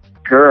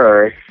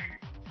girth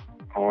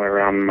all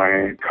around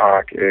my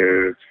cock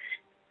is,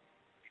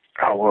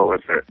 what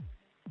was it?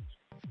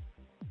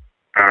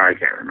 I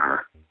can't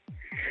remember.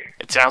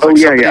 It sounds like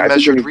somebody I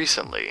measured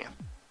recently.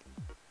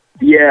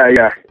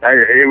 Yeah.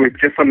 It was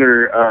just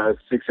under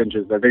 6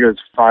 inches. I think it was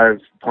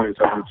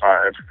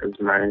 5.75 is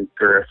my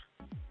girth.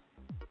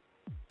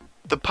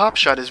 The pop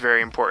shot is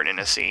very important in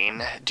a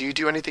scene. Do you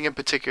do anything in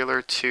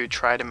particular to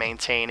try to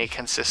maintain a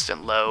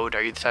consistent load?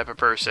 Are you the type of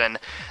person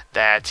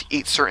that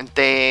eats certain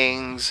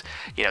things,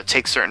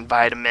 takes certain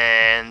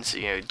vitamins? Do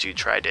you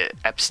try to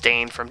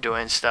abstain from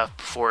doing stuff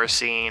before a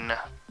scene?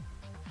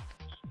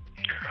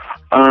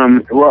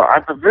 Well,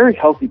 I'm a very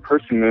healthy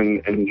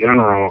person in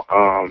general.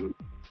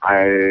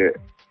 I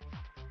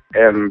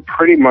am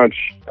pretty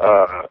much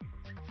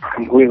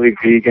completely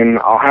vegan.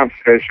 I'll have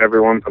fish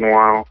every once in a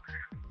while,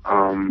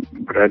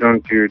 but I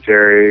don't do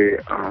dairy,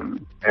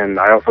 and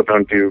I also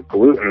don't do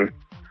gluten.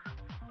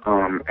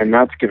 And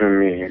that's given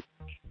me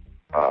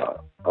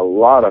a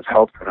lot of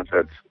health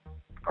benefits.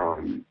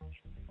 And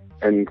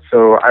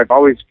so I've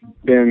always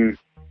been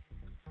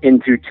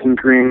into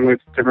tinkering with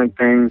different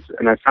things,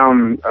 and I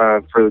found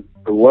for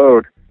the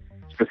load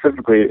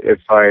specifically, if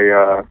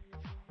I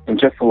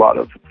ingest a lot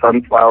of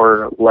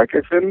sunflower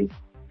lecithin,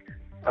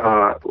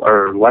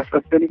 or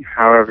lecithin,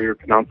 however you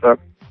pronounce that,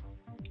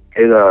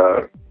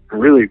 it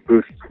really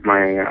boosts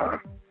the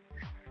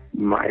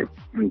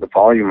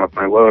volume of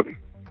my load.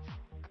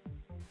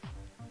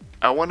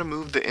 I want to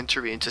move the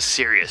interview into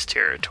serious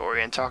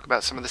territory and talk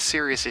about some of the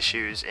serious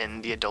issues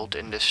in the adult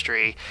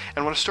industry. And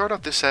I want to start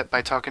off this set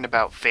by talking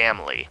about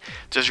family.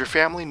 Does your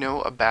family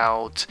know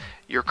about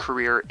your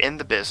career in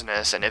the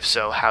business, and if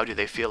so, how do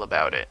they feel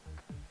about it?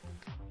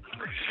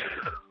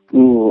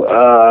 Ooh,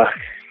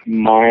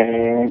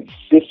 my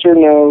sister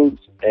knows,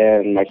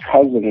 and my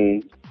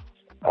cousin,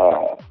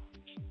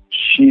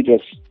 she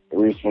just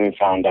recently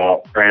found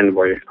out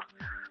randomly.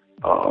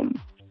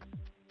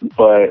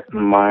 But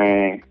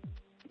my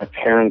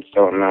parents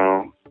don't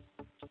know.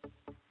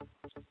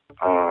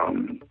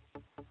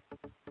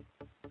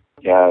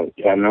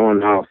 No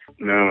one else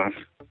knows.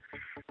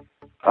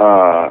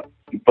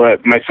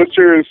 But my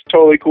sister is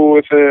totally cool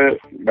with it.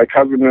 My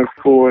cousin is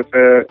cool with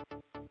it.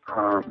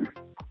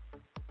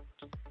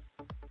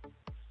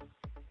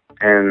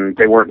 And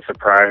they weren't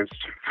surprised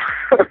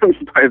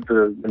by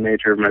the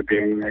nature of my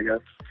being, I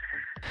guess.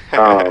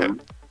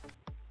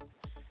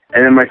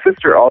 And then my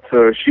sister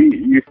also, she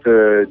used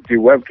to do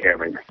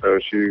webcamming, so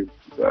she's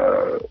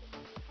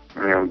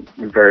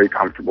very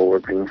comfortable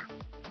with me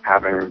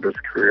having this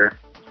career.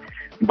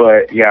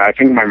 But yeah, I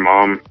think my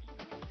mom,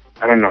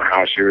 I don't know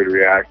how she would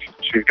react.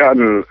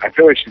 I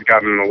feel like she's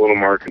gotten a little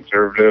more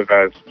conservative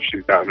as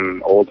she's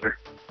gotten older.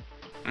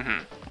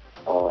 Mm-hmm.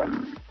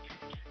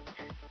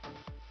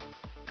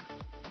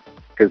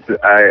 Because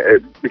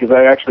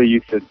I actually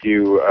used to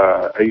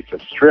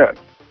strip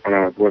when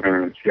I was living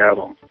in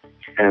Seattle,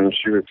 and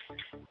she was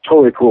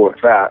totally cool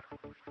with that.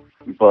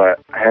 But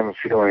I have a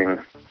feeling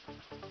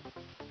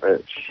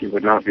that she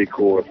would not be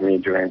cool with me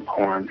doing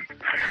porn.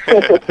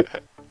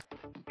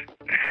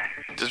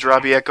 Does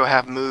Robbie Echo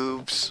have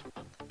moves?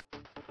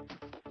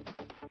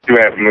 Do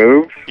I have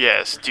moves?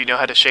 Yes. Do you know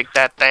how to shake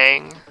that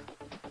thing?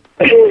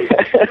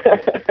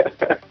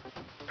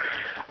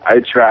 I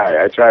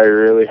try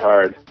really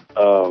hard.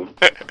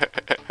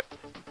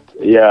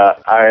 Yeah,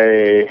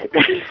 I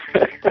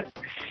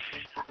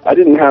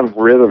didn't have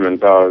rhythm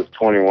until I was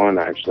 21,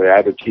 actually. I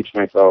had to teach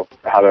myself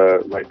how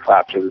to,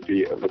 clap to the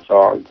beat of a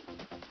song.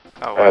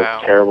 Oh, wow. I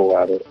was terrible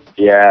at it.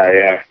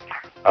 Yeah.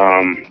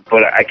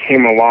 But I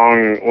came a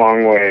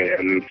long way,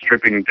 and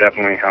stripping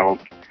definitely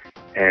helped.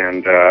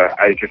 And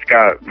I just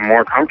got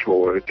more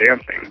comfortable with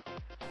dancing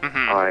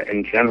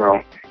in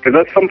general. Because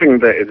that's something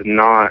that is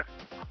not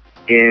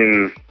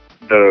in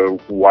the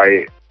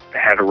white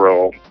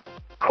hetero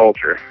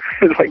culture.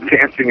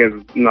 Dancing is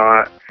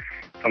not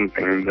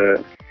something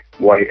that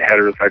white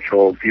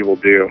heterosexual people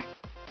do.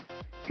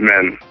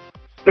 Men.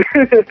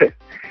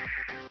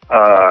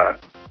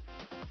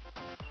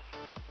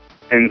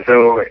 And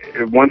so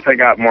once I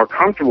got more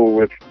comfortable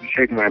with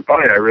shaking my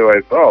body, I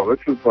realized,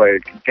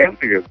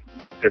 dancing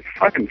is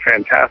fucking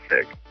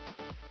fantastic.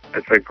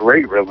 It's a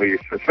great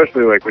release,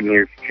 especially when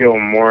you feel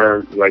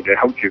more, it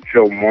helps you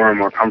feel more and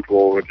more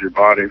comfortable with your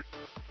body.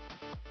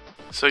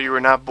 So you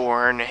were not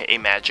born a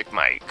Magic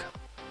Mike?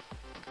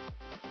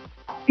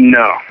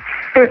 No.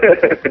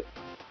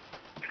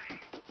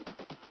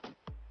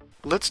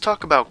 Let's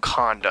talk about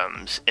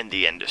condoms in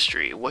the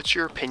industry. What's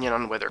your opinion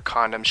on whether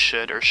condoms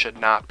should or should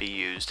not be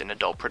used in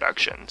adult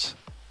productions?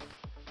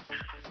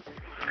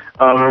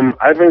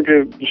 I think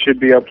it should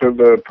be up to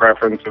the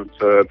preference of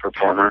the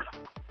performer.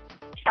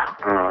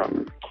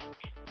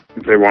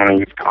 If they want to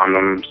use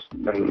condoms,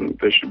 then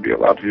they should be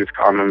allowed to use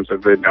condoms.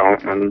 If they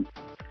don't, then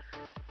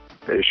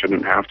they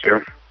shouldn't have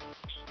to.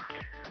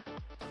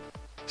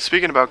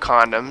 Speaking about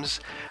condoms,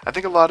 I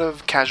think a lot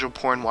of casual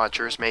porn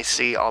watchers may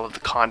see all of the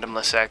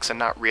condomless sex and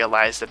not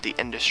realize that the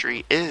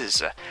industry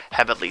is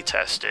heavily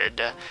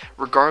tested.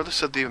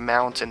 Regardless of the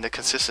amount and the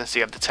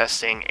consistency of the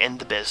testing in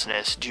the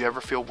business, do you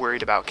ever feel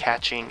worried about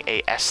catching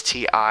a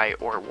STI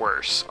or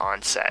worse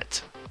on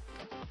set?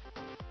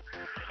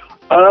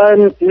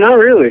 Not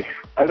really.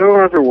 I don't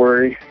ever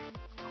worry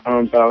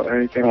about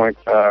anything like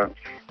that.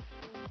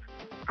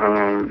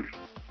 And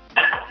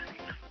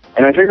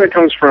I think that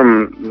comes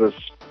from the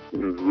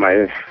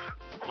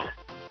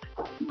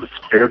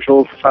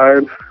spiritual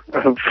side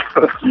of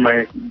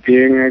my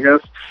being, I guess.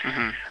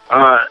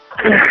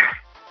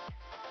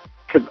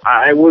 Because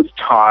I was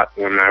taught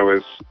when I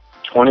was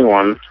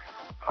 21,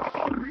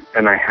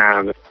 and I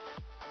had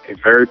a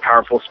very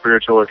powerful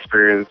spiritual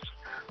experience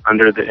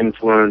under the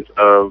influence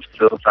of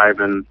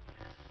psilocybin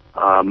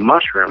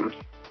mushrooms,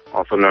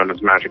 also known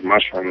as magic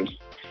mushrooms,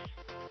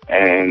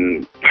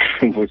 and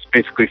was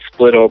basically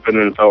split open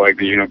and felt like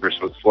the universe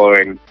was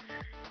flowing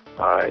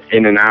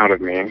in and out of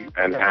me,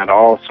 and had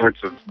all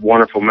sorts of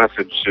wonderful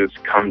messages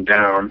come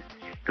down.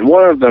 And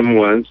one of them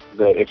was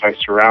that if I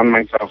surround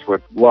myself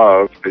with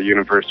love, the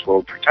universe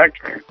will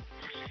protect me.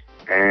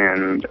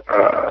 And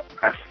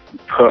I've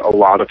put a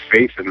lot of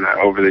faith in that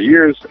over the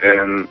years,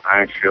 and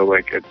I feel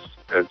like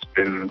it's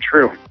been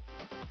true.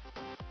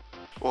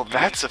 Well,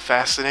 that's a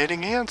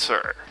fascinating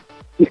answer.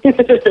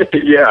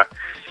 Yeah.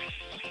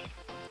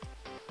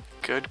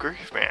 Good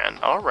grief, man.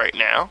 All right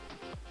now.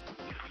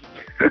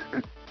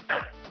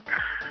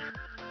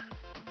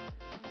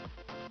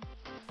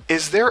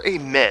 Is there a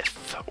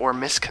myth or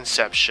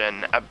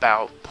misconception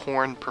about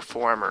porn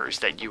performers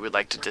that you would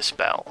like to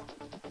dispel?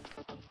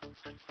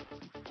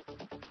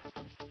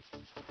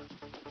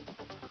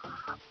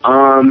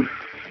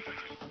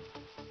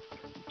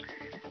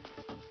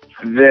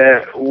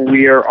 That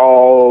we are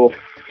all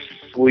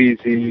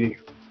sleazy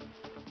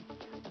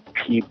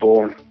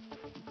people,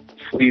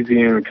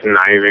 sleazy and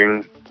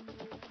conniving.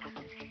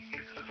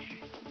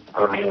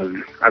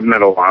 I've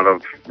met a lot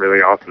of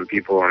really awesome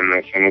people in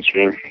this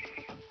industry.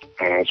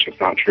 It's just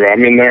not true. I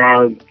mean, there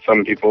are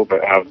some people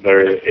that have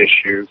their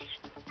issues,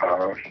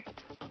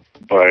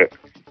 but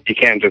you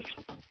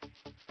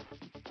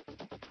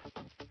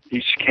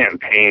just can't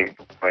paint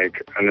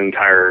like an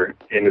entire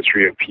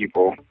industry of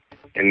people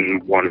in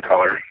one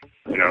color.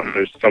 You know,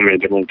 there's so many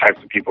different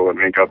types of people that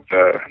make up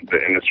the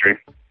industry.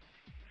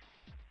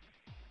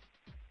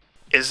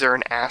 Is there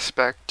an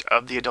aspect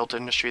of the adult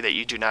industry that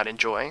you do not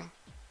enjoy?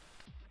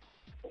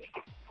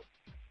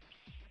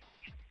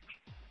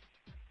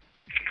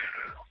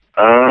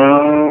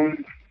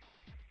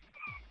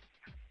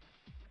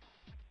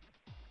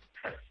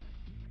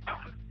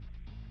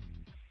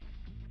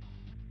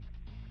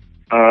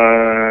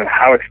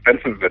 How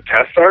expensive the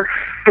tests are.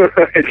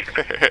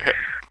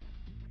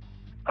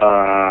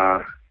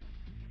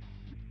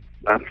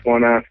 That's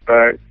one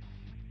aspect.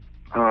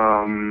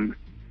 And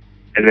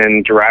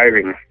then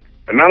driving.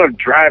 The amount of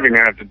driving I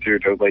have to do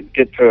to like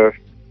get to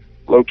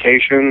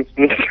locations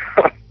and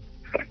stuff.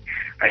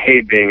 I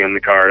hate being in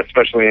the car,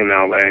 especially in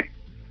LA.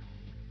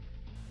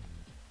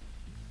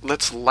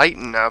 Let's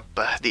lighten up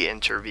the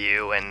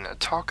interview and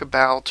talk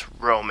about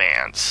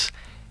romance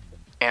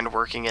and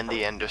working in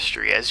the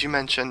industry. As you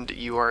mentioned,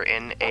 you are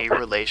in a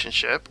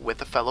relationship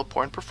with a fellow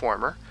porn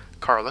performer,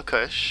 Carla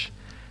Kush.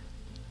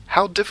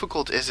 How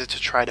difficult is it to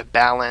try to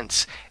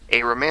balance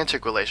a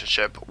romantic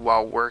relationship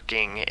while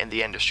working in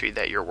the industry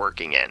that you're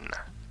working in?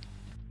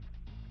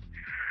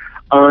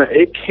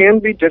 It can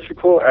be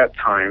difficult at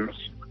times,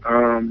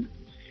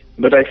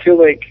 but I feel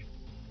like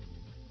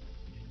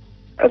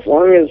as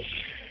long as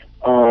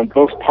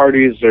both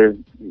parties are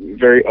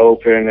very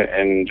open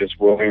and just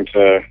willing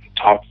to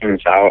talk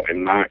things out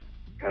and not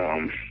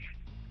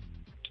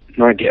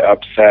get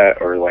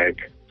upset or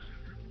like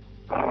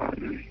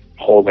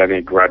hold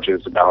any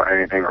grudges about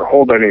anything or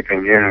hold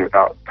anything in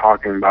without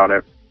talking about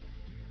it,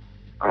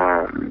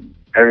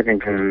 everything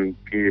can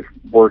be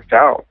worked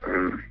out.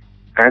 And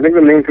I think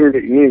the main thing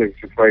that you need is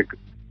just like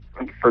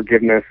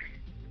forgiveness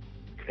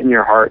in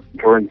your heart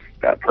towards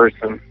that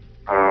person,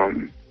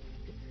 and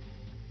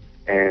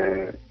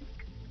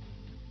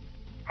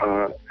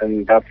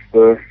that's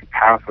the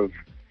path of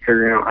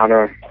figuring out how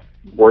to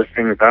work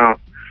things out.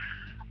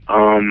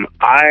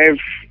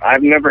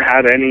 I've never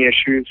had any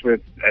issues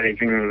with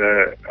anything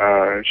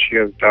that she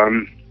has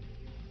done.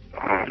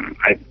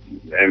 I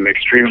am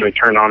extremely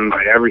turned on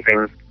by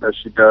everything that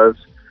she does.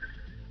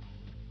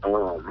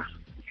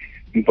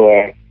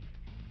 But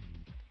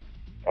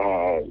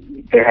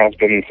there has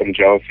been some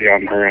jealousy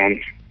on her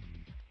end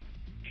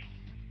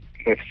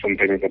with some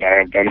things that I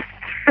have done.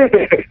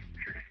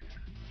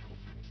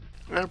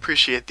 I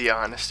appreciate the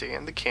honesty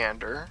and the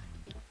candor.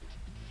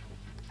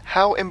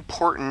 How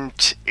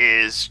important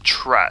is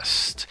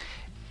trust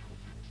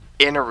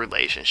in a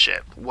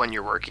relationship when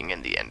you're working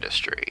in the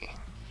industry?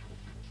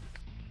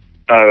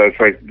 That's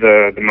like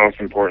the most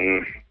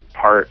important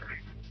part.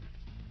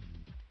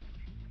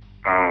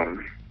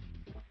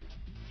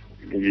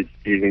 You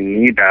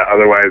need that,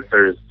 otherwise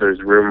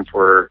there's room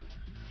for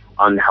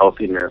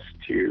unhealthiness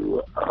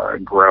to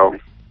grow,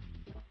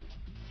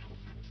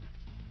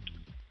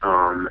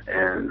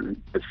 and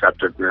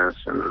deceptiveness,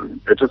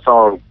 and it just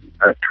all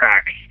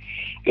attracts.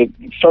 It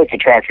starts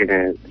attracting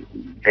a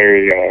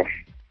very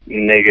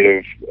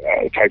negative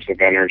types of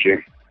energy,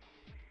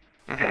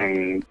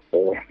 and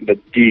the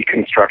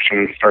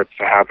deconstruction starts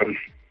to happen.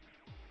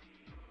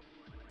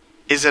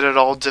 Is it at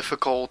all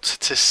difficult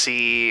to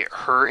see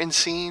her in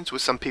scenes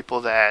with some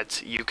people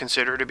that you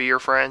consider to be your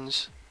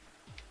friends?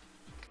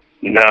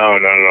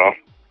 No.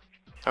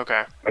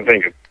 Okay. I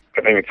think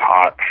it's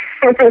hot.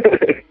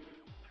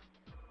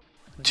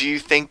 Do you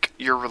think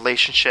your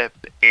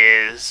relationship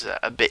is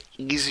a bit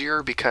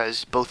easier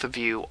because both of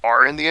you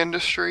are in the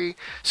industry,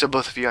 so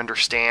both of you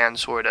understand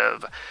sort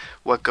of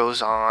what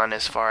goes on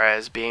as far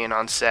as being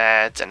on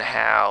set and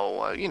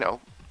how,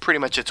 pretty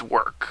much it's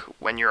work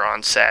when you're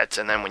on set,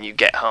 and then when you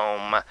get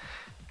home,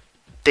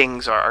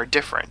 things are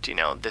different.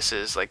 This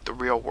is like the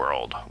real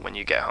world when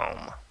you get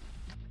home.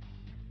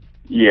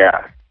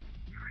 Yeah,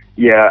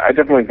 I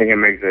definitely think it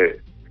makes it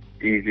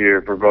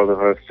easier for both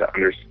of us to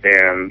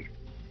understand.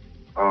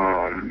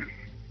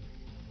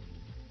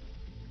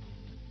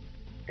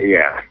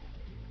 Yeah.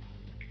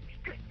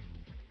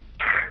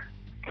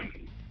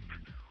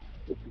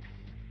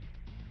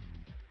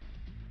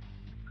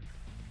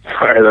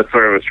 Sorry, that's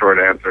sort of a short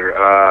answer.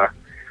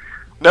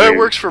 No, it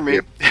works for me.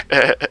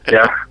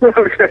 Yeah.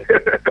 Okay.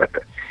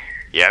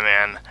 Yeah,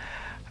 man.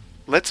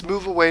 Let's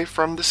move away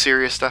from the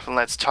serious stuff and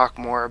let's talk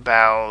more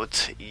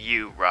about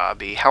you,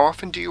 Robbie. How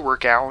often do you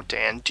work out,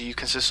 and do you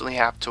consistently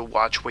have to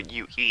watch what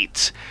you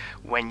eat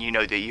when you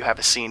know that you have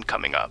a scene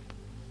coming up?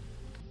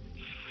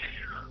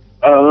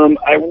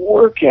 I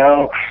work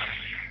out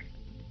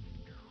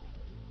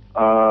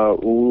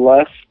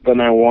less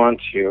than I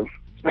want to.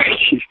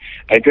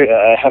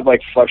 I have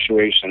like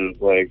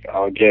fluctuations. Like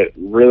I'll get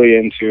really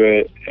into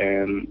it,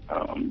 and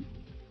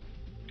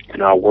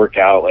I'll work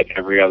out like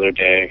every other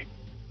day,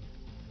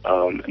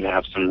 and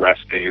have some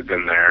rest days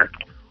in there,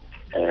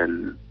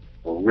 and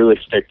we'll really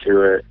stick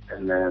to it,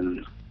 and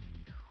then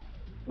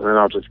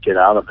I'll just get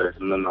out of it,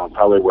 and then I'll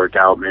probably work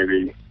out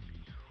maybe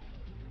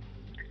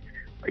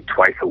like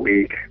twice a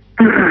week,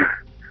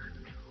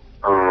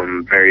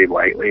 very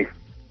lightly.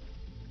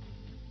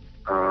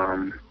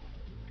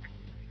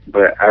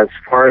 But as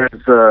far as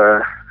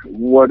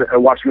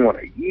watching what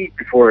I eat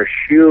before a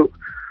shoot,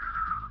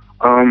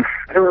 I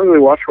don't really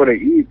watch what I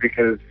eat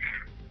because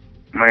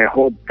my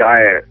whole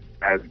diet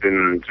has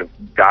been just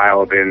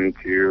dialed in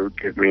to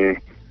give me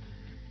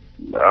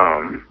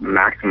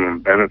maximum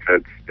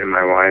benefits in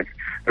my life.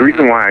 The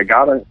reason why I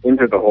got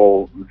into the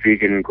whole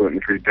vegan,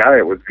 gluten-free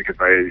diet was because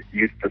I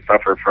used to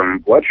suffer from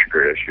blood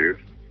sugar issues.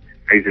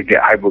 I used to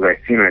get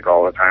hypoglycemic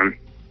all the time.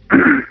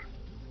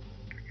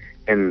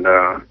 And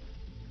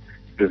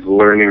just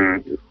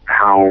learning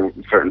how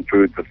certain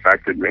foods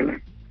affected me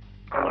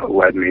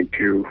led me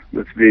to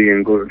this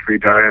vegan, gluten-free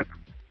diet.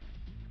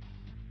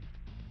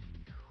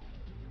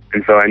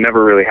 And so I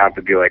never really have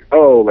to be like,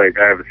 oh, like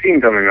I have a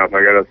scene coming up,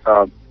 I gotta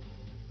stop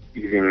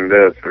eating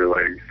this or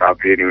like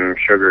stop eating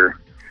sugar.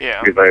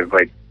 Yeah. Because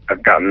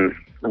I've gotten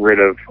rid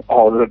of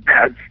all the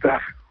bad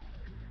stuff.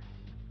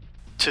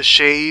 To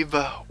shave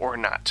or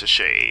not to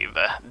shave?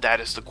 That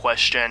is the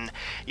question.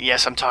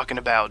 Yes, I'm talking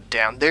about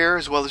down there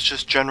as well as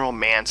just general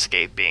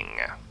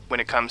manscaping when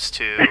it comes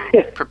to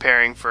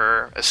preparing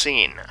for a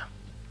scene.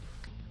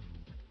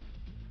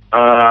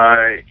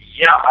 Yeah,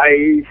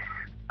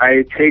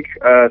 I take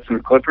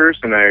some clippers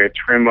and I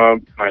trim up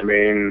my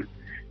main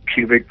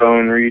pubic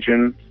bone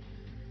region.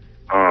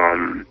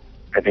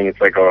 I think it's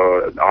like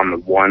on the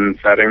 1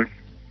 setting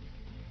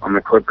on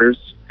the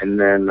clippers, and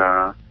then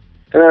I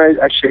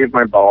shave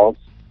my balls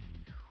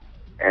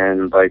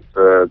and like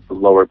the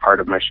lower part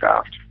of my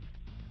shaft.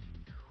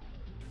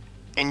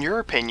 In your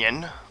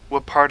opinion,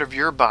 what part of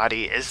your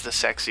body is the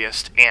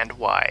sexiest and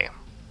why?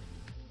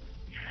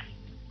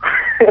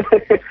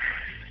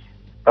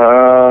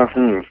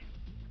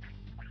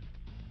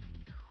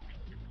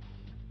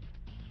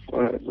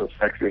 What is the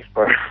sexiest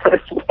part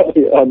of my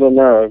body? I don't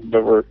know. I've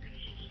never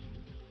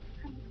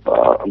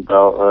thought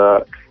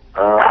about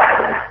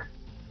that.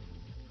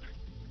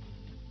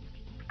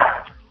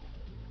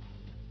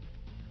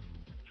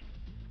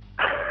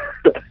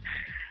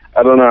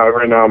 I don't know.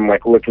 Right now I'm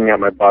like looking at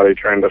my body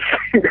trying to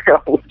figure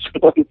out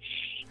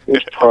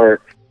which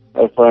part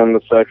I find the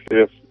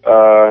sexiest.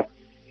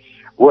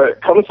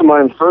 What comes to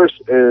mind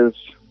first is,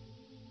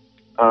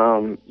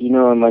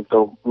 in like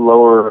the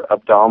lower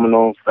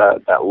abdominals,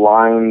 that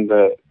line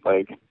that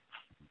like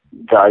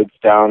guides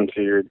down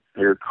to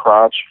your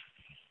crotch,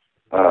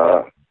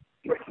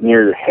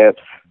 near your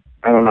hips.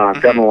 I don't know.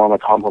 I've gotten a lot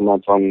of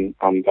compliments on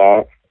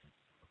that.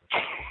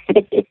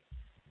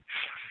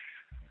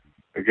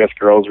 I guess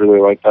girls really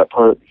like that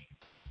part.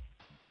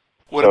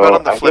 What about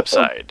on the flip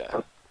side?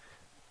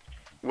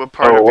 What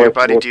part of your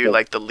body do you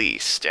like the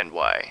least, and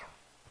why?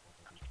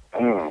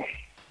 Oh.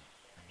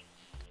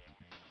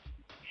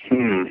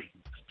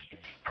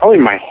 Probably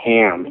my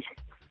hams.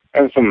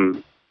 I have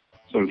some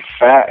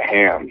fat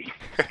hams,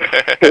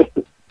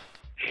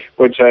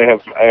 which I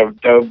have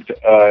dubbed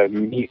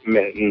meat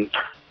mittens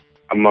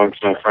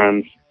amongst my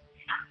friends.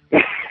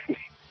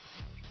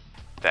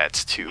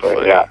 That's too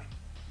funny. Yeah.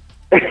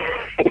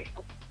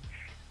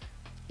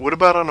 What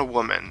about on a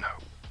woman?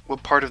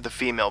 What part of the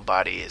female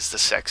body is the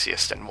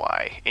sexiest and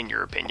why, in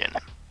your opinion?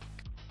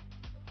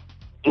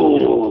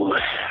 Ooh,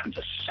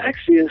 the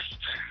sexiest?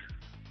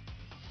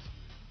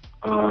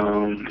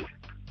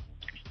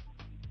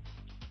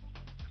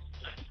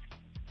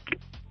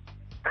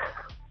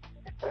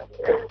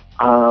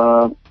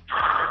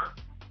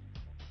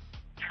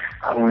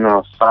 I don't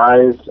know,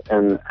 thighs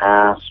and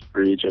ass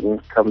region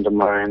come to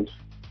mind.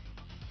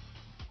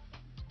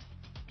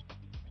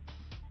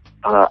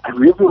 I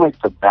really like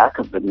the back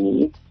of the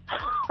knee,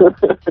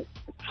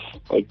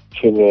 like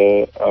to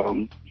the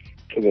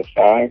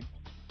thigh.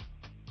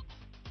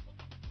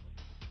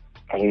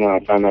 I don't know.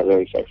 I find that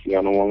really sexy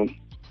on a woman.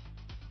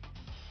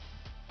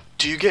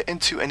 Do you get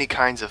into any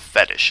kinds of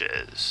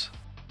fetishes?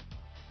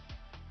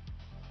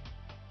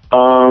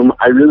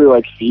 I really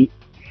like feet.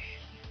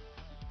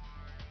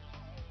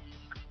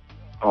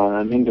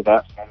 I'm into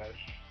that fetish.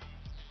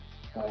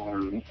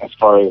 As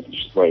far as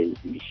just like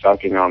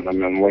sucking on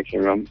them and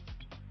licking them.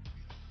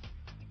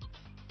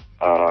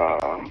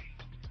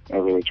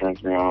 That really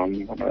turns me on.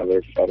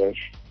 Another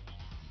fetish.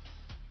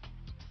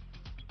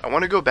 I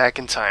want to go back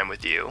in time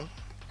with you.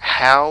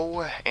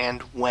 How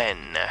and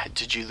when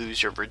did you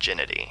lose your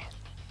virginity?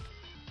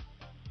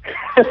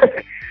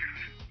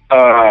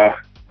 I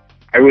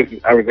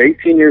was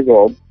 18 years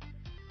old,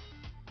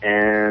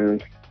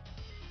 and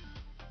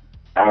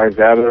I was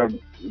at a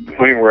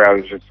point where I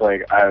was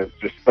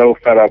just so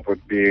fed up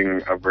with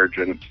being a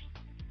virgin.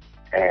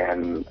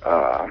 And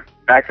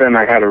back then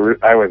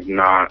I was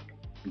not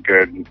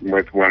good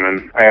with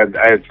women. I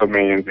had so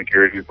many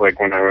insecurities, like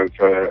when I was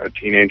a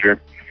teenager.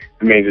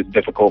 It made it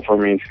difficult for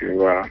me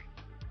to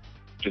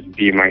just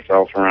be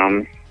myself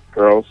around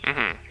girls.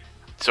 Mm-hmm.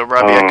 So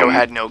Robbie Echo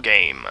had no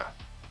game.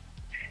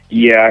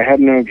 Yeah, I had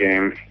no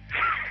game.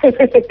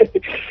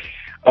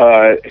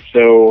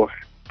 So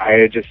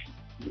I just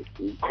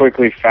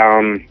quickly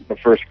found the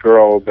first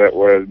girl that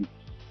would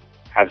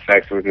have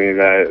sex with me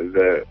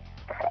that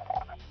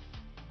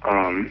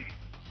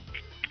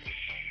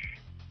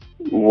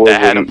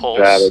wasn't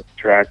that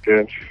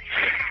attractive.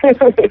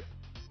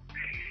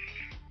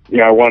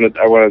 Yeah, I wanted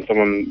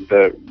someone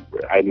that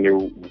I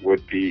knew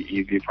would be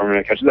easy for me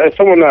to catch. That's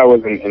someone that I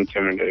wasn't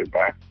intimidated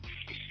by.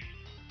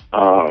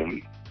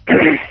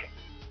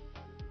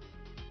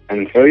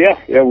 And so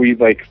yeah, we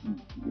like,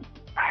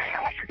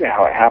 I forget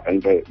how it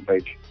happened, but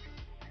like,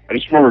 I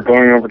just remember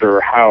going over to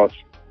her house,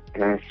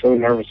 and I was so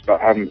nervous about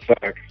having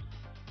sex,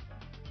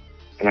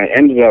 and I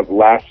ended up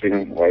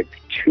lasting like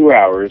 2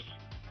 hours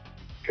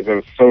because I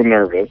was so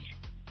nervous,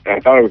 and I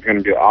thought it was going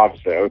to be the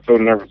opposite. I was so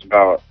nervous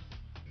about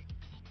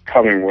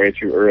coming way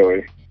too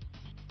early,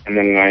 and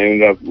then I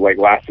ended up like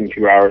lasting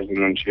 2 hours, and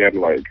then she had to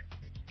like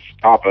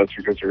stop us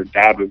because her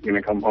dad was going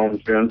to come home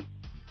soon.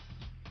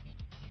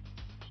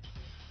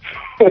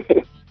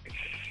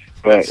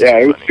 But yeah,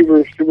 it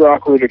was super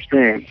awkward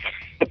experience.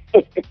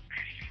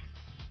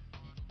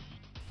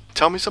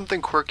 Tell me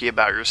something quirky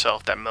about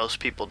yourself that most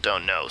people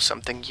don't know.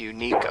 Something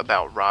unique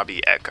about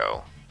Robbie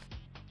Echo.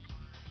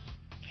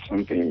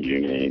 Something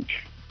unique.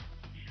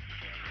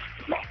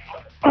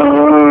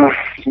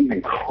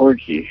 Something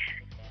quirky.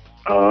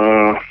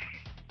 I'm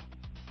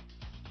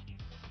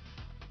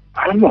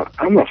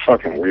a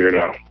fucking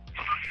weirdo.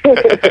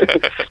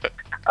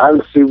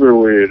 I'm super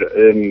weird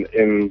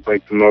in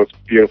like the most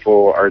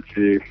beautiful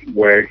artsy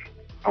way.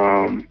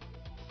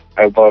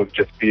 I love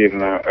just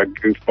being a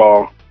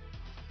goofball.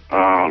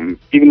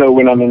 Even though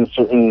when I'm in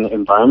certain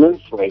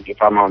environments, like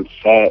if I'm on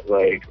set,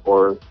 like,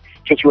 or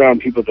just around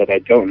people that I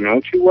don't know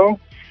too well,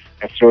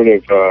 I sort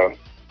of,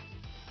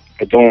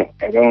 I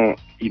don't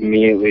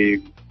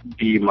immediately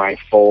be my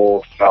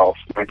full self,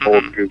 my full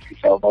goofy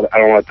self. I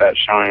don't let that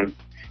shine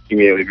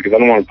immediately because I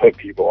don't want to put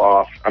people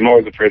off. I'm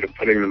always afraid of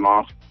putting them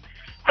off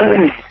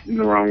in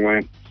the wrong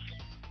way.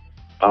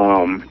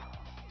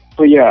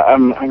 But yeah,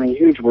 I'm a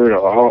huge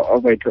weirdo. I'll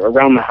like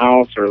around the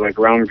house or like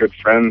around good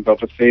friends, I'll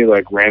just say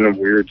like random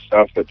weird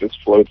stuff that just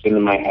floats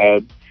into my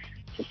head.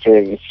 Just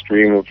sort of a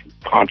stream of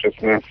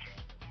consciousness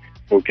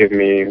will give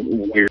me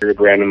weird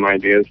random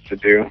ideas to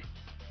do.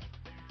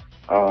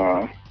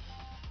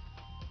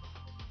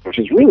 Which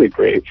is really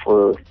great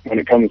for when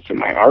it comes to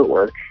my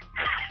artwork.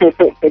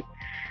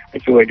 I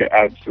feel like it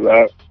adds to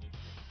that.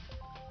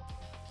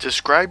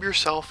 Describe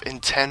yourself in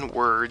 10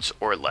 words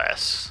or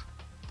less.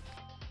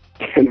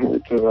 10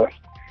 words or less.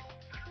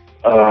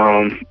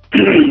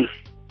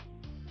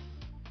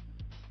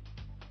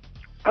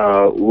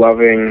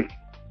 Loving,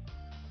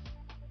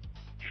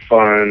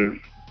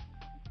 fun,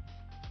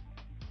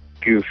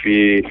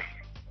 goofy,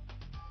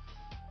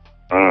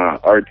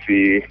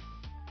 artsy,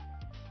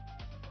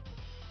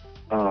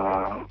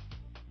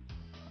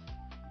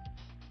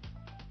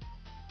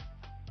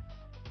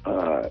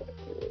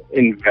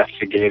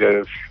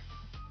 investigative,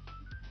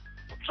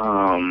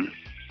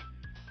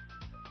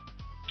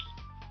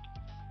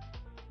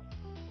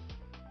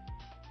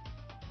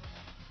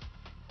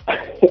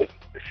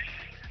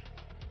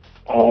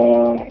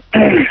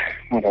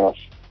 what else?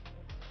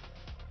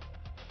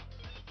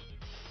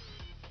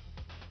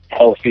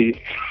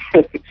 Healthy,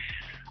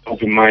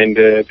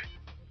 open-minded,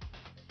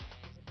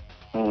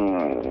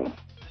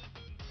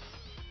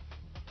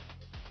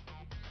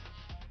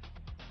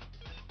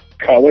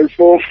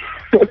 colorful,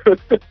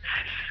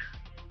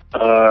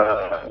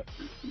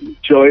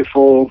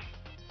 joyful,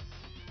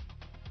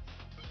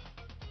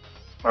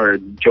 or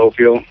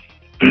jovial.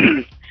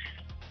 The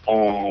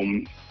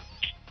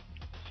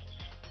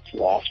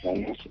last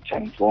one was the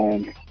 10th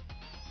one.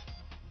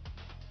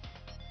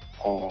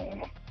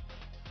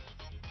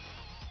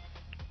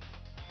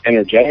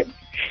 Energetic.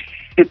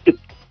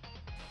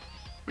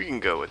 We can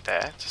go with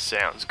that.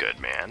 Sounds good,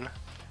 man.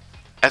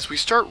 As we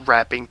start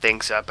wrapping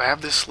things up, I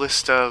have this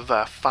list of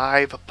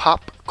 5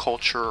 pop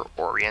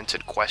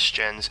culture-oriented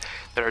questions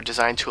that are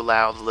designed to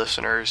allow the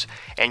listeners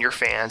and your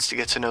fans to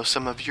get to know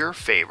some of your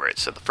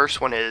favorites. So the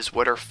first one is,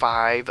 what are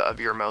 5 of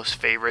your most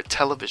favorite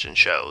television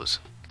shows?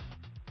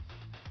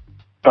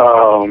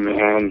 Oh,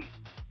 man.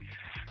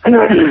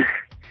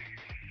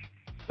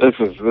 This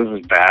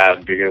is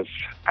bad because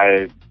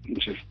I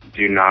just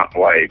do not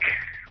like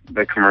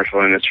the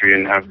commercial industry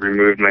and have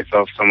removed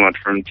myself so much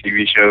from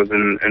TV shows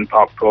and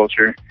pop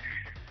culture.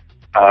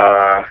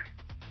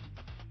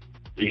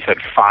 You said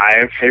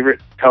 5 favorite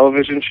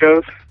television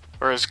shows?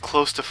 Or as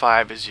close to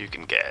 5 as you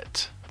can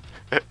get.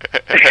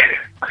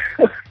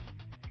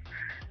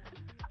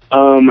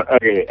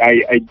 Okay,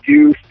 I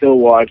do still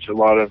watch a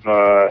lot of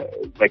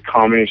like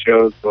comedy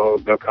shows.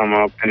 They'll come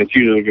up, and it's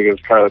usually because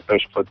Carla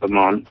Fish puts them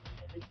on.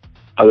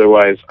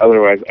 Otherwise, I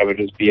would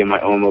just be in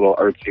my own little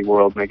artsy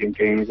world making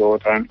games all the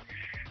time.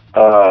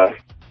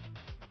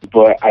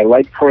 But I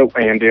like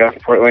Portlandia.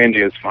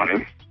 Portlandia is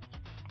funny.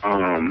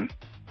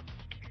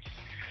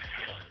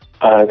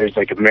 There's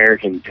like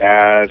American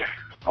Dad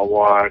I'll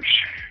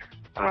watch.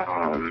 I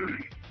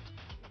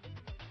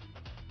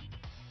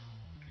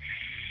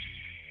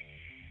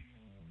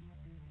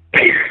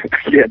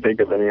can't think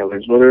of any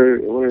others. What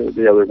are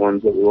the other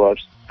ones that we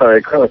watched?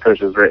 Sorry, Carla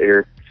Kush is right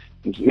here.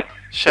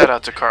 Shout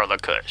out to Carla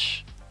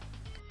Kush.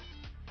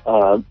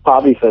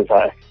 Bobby says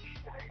hi.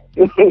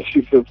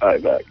 She says hi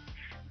back.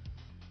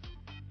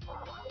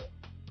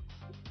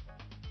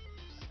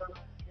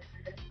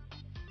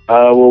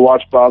 We'll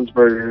watch Bob's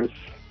Burgers.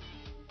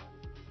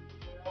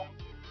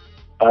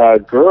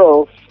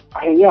 Girls,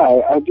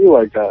 I do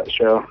like that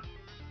show.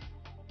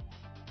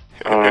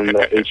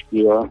 The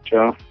HBO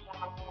show.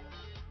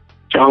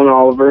 John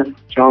Oliver.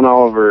 John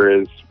Oliver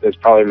is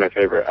probably my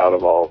favorite out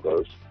of all of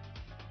those.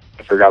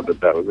 I forgot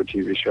that was a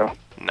TV show.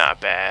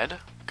 Not bad.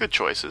 Good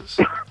choices.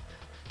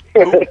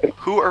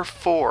 Who are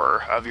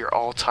 4 of your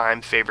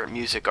all-time favorite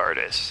music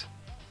artists?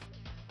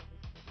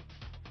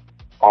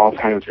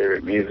 All-time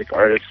favorite music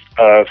artists.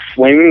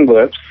 Flaming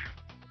Lips.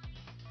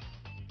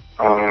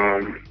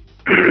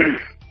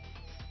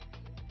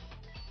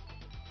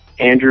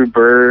 Andrew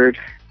Bird.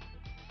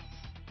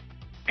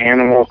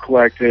 Animal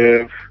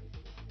Collective.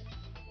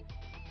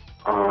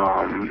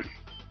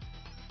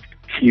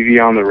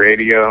 TV on the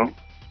Radio.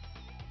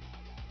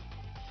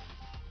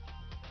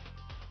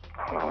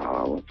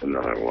 What's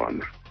another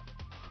one?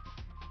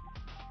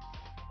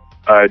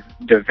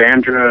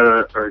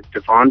 Devandra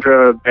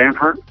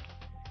Banhart.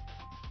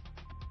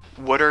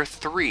 What are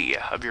 3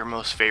 of your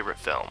most favorite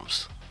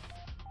films?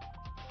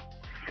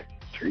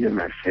 3 of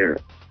my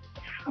favorite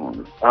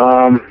films.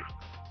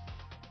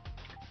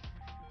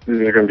 This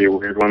is going to be a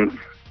weird one.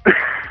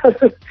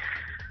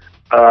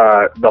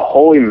 The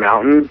Holy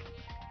Mountain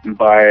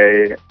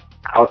by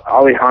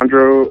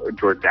Alejandro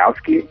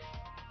Jodorowsky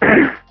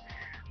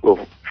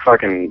will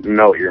fucking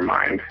melt your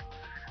mind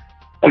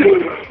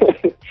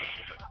in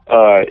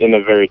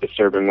a very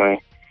disturbing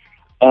way.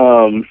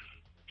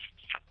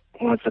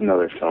 What's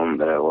another film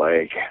that I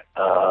like?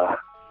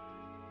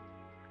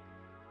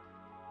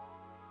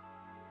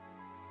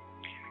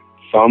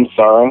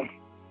 Samsara.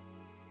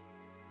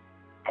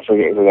 I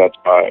forget who that's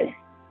by.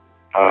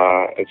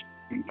 It's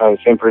by the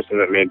same person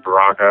that made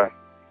Baraka.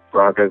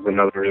 Baraka is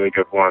another really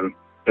good one.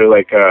 They're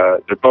like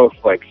they're both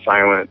like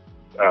silent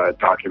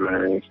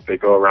documentaries. They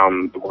go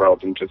around the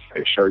world and just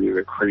they show you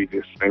the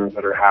craziest things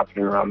that are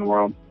happening around the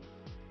world.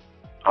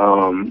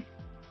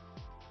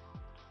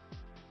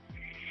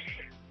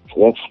 So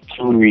that's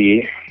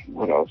 3.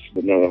 What else is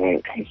another one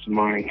that comes to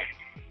mind?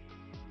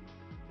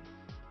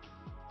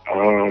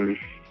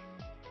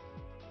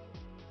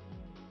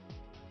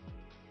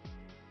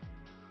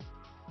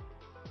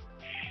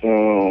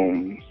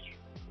 Films.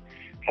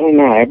 I don't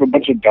know. I have a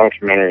bunch of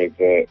documentaries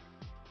that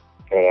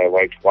I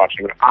liked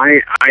watching. I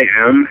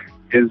Am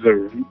is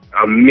an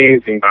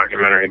amazing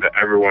documentary that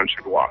everyone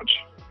should watch.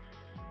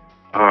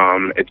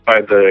 It's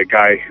by the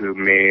guy who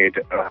made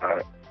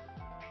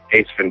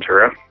Ace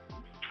Ventura.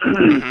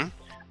 Mm-hmm.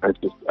 It's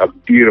just a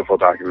beautiful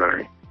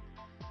documentary.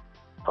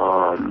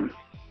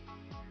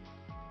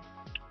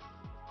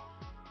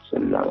 It's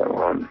another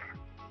one.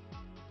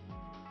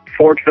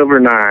 Forks Over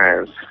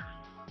Knives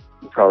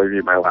will probably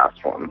be my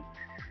last one.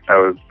 That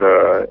was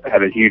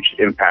had a huge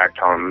impact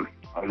on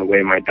the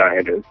way my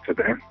diet is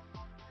today.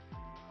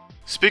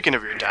 Speaking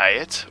of your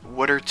diet,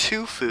 what are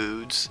 2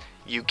 foods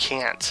you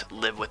can't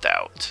live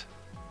without?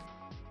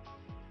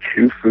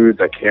 2 foods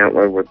I can't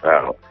live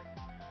without.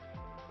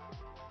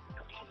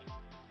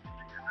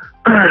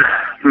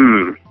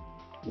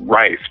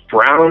 Rice.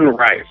 Brown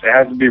rice. It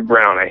has to be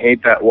brown. I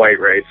hate that white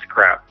rice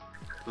crap.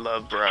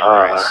 Love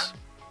brown rice.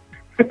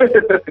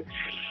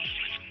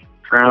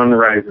 Brown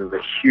rice is a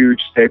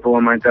huge staple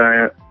in my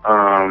diet.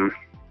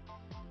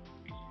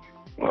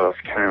 What else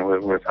can I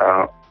live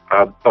without?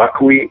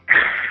 Buckwheat.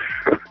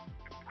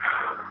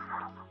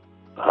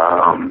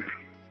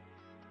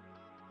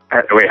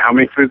 Wait, how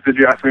many foods did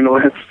you ask me to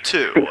list?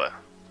 2.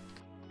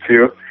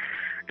 2?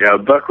 Yeah,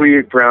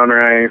 buckwheat, brown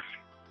rice.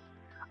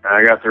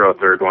 I got to throw a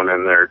third one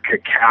in there.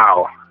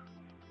 Cacao.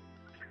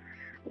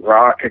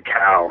 Raw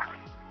cacao.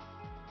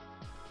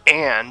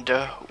 And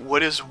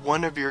what is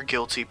one of your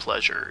guilty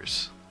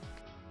pleasures?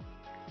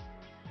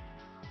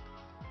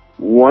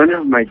 One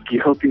of my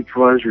guilty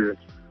pleasures.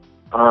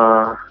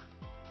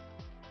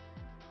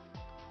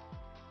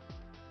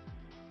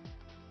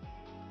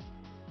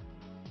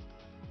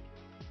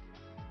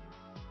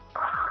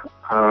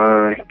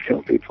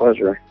 Guilty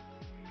pleasure.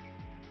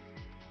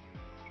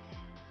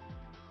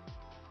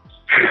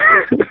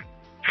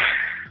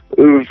 This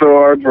is so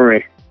hard for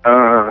me.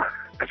 I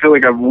feel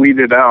like I've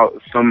weeded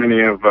out so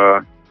many of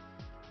the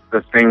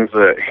things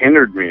that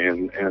hindered me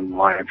in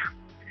life.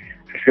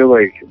 I feel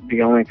like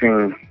the only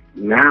thing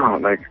now,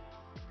 like,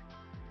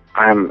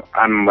 I'm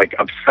like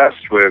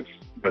obsessed with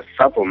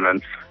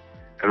supplements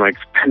and like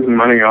spending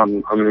money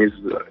on these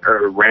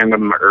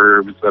random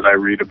herbs that I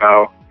read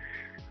about.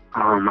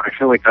 I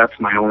feel like that's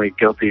my only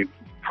guilty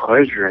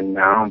pleasure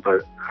now,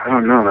 but I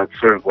don't know, that's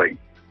sort of like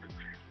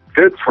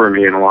good for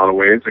me in a lot of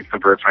ways,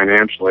 except for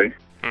financially.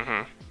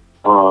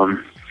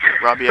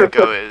 Robbie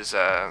Echo is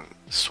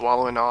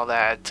swallowing all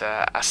that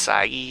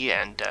acai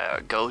and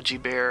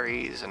goji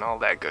berries and all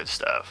that good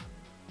stuff.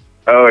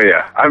 Oh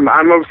yeah,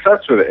 I'm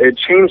obsessed with it. It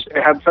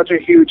had such a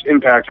huge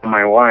impact on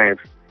my life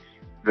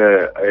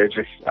that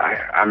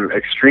I'm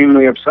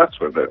extremely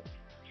obsessed with it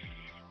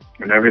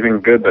and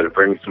everything good that it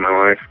brings to my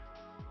life.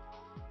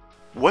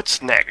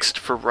 What's next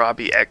for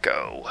Robbie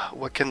Echo?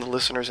 What can the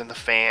listeners and the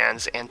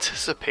fans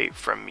anticipate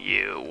from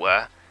you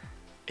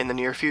in the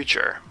near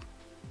future?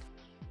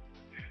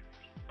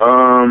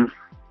 It's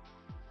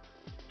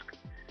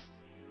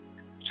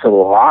a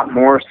lot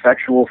more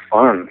sexual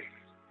fun.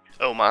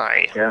 Oh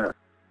my. Yeah.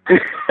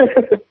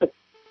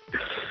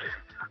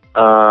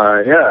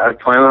 I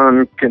plan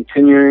on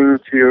continuing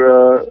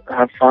to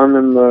have fun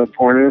in the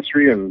porn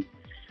industry and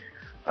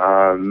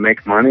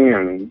make money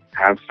and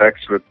have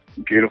sex with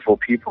beautiful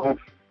people.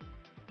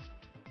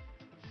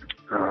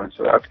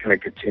 So that's going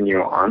to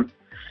continue on.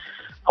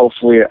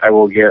 Hopefully I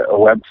will get a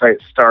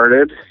website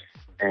started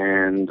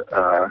and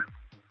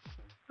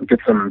get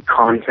some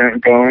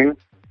content going.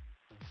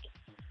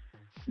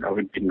 That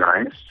would be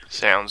nice.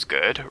 Sounds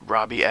good.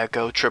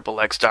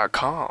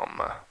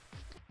 RobbieEcho.xxx.com.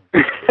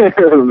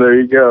 There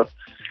you go.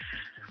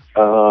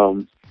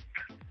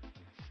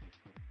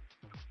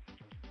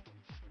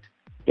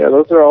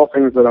 Those are all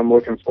things that I'm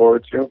looking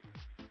forward to.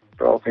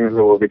 They're all things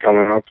that will be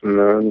coming up in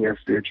the near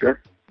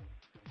future.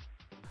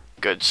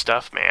 Good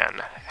stuff,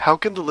 man. How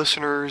can the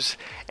listeners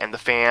and the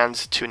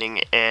fans tuning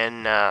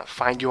in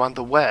find you on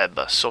the web,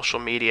 social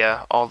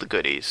media, all the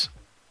goodies?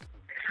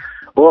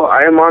 Well,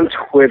 I am on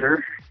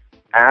Twitter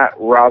at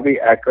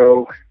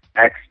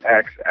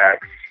RobbieEchoXXX.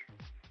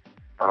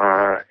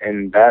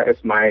 And that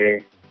is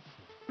my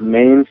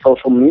main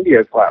social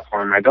media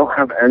platform. I don't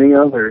have any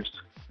others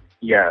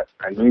yet.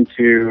 I need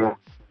to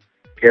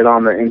get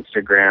on the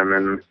Instagram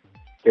and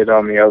get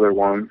on the other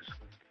ones.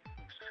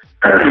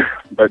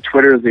 But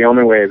Twitter is the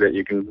only way that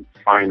you can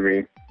find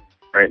me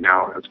right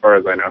now, as far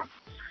as I know.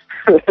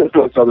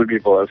 Most other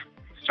people have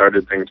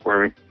started things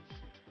for me.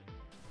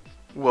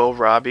 Well,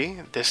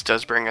 Robbie, this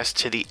does bring us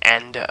to the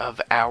end of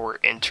our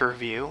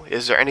interview.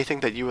 Is there anything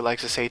that you would like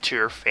to say to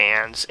your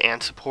fans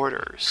and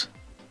supporters?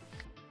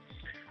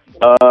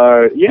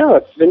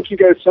 Thank you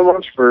guys so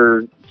much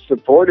for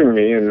supporting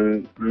me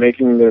and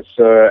making this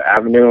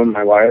avenue in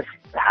my life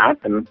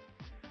happen.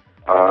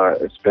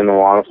 It's been a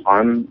lot of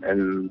fun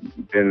and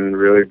been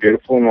really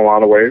beautiful in a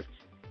lot of ways.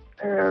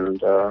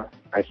 And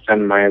I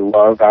send my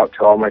love out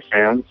to all my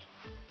fans.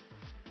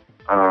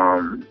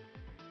 And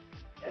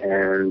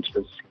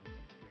just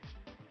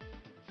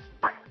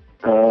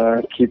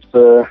keep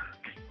the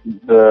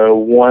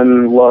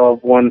one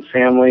love, one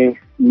family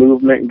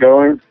movement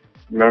going.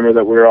 Remember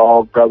that we're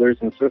all brothers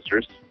and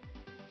sisters.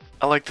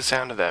 I like the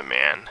sound of that,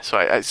 man. So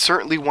I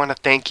certainly want to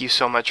thank you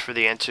so much for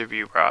the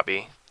interview,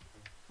 Robbie.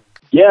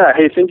 Yeah,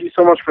 hey, thank you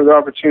so much for the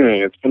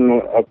opportunity. It's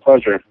been a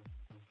pleasure.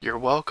 You're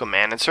welcome,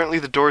 man. And certainly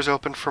the door's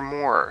open for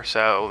more.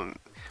 So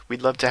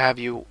we'd love to have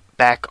you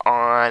back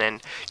on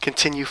and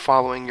continue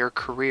following your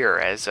career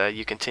as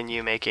you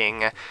continue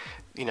making,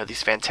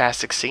 these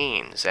fantastic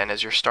scenes and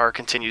as your star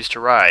continues to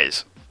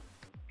rise.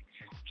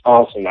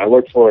 Awesome. I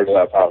look forward to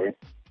that, Poppy.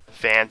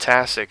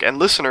 Fantastic. And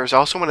listeners, I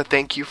also want to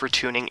thank you for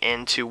tuning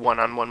in to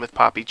One-on-One with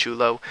Papi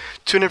Chulo.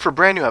 Tune in for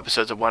brand new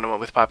episodes of One-on-One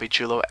with Papi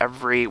Chulo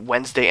every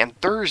Wednesday and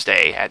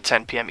Thursday at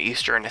 10 p.m.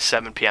 Eastern and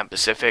 7 p.m.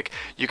 Pacific.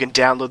 You can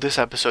download this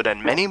episode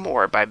and many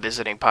more by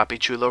visiting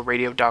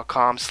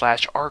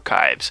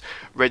PapiChuloRadio.com/archives.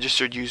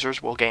 Registered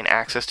users will gain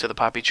access to the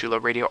Papi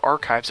Chulo Radio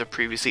archives of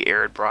previously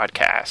aired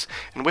broadcasts.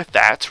 And with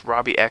that,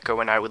 Robbie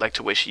Echo and I would like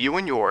to wish you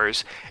and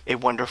yours a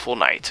wonderful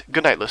night.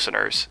 Good night,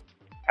 listeners.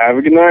 Have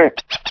a good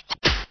night.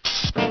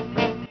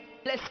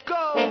 Let's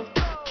go.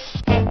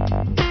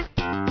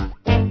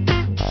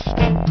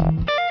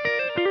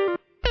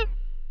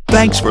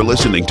 Thanks for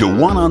listening to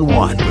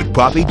One-on-One with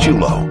Papi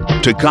Chulo.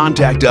 To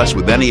contact us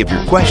with any of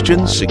your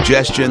questions,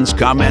 suggestions,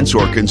 comments,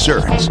 or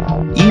concerns,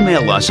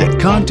 email us at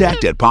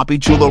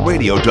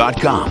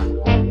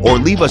contact@papichuloradio.com or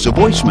leave us a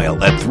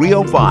voicemail at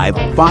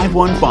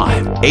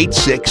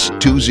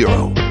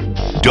 305-515-8620.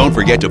 Don't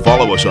forget to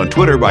follow us on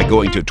Twitter by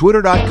going to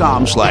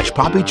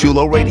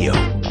twitter.com/PapiChuloRadio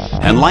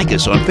and like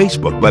us on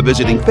Facebook by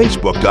visiting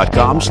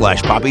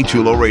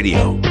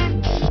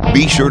facebook.com/PapiChuloRadio.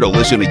 Be sure to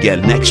listen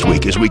again next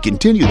week as we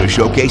continue to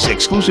showcase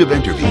exclusive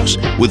interviews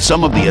with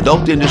some of the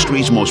adult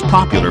industry's most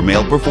popular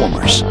male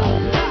performers.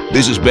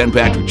 This is Ben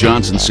Patrick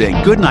Johnson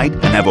saying good night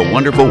and have a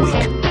wonderful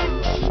week.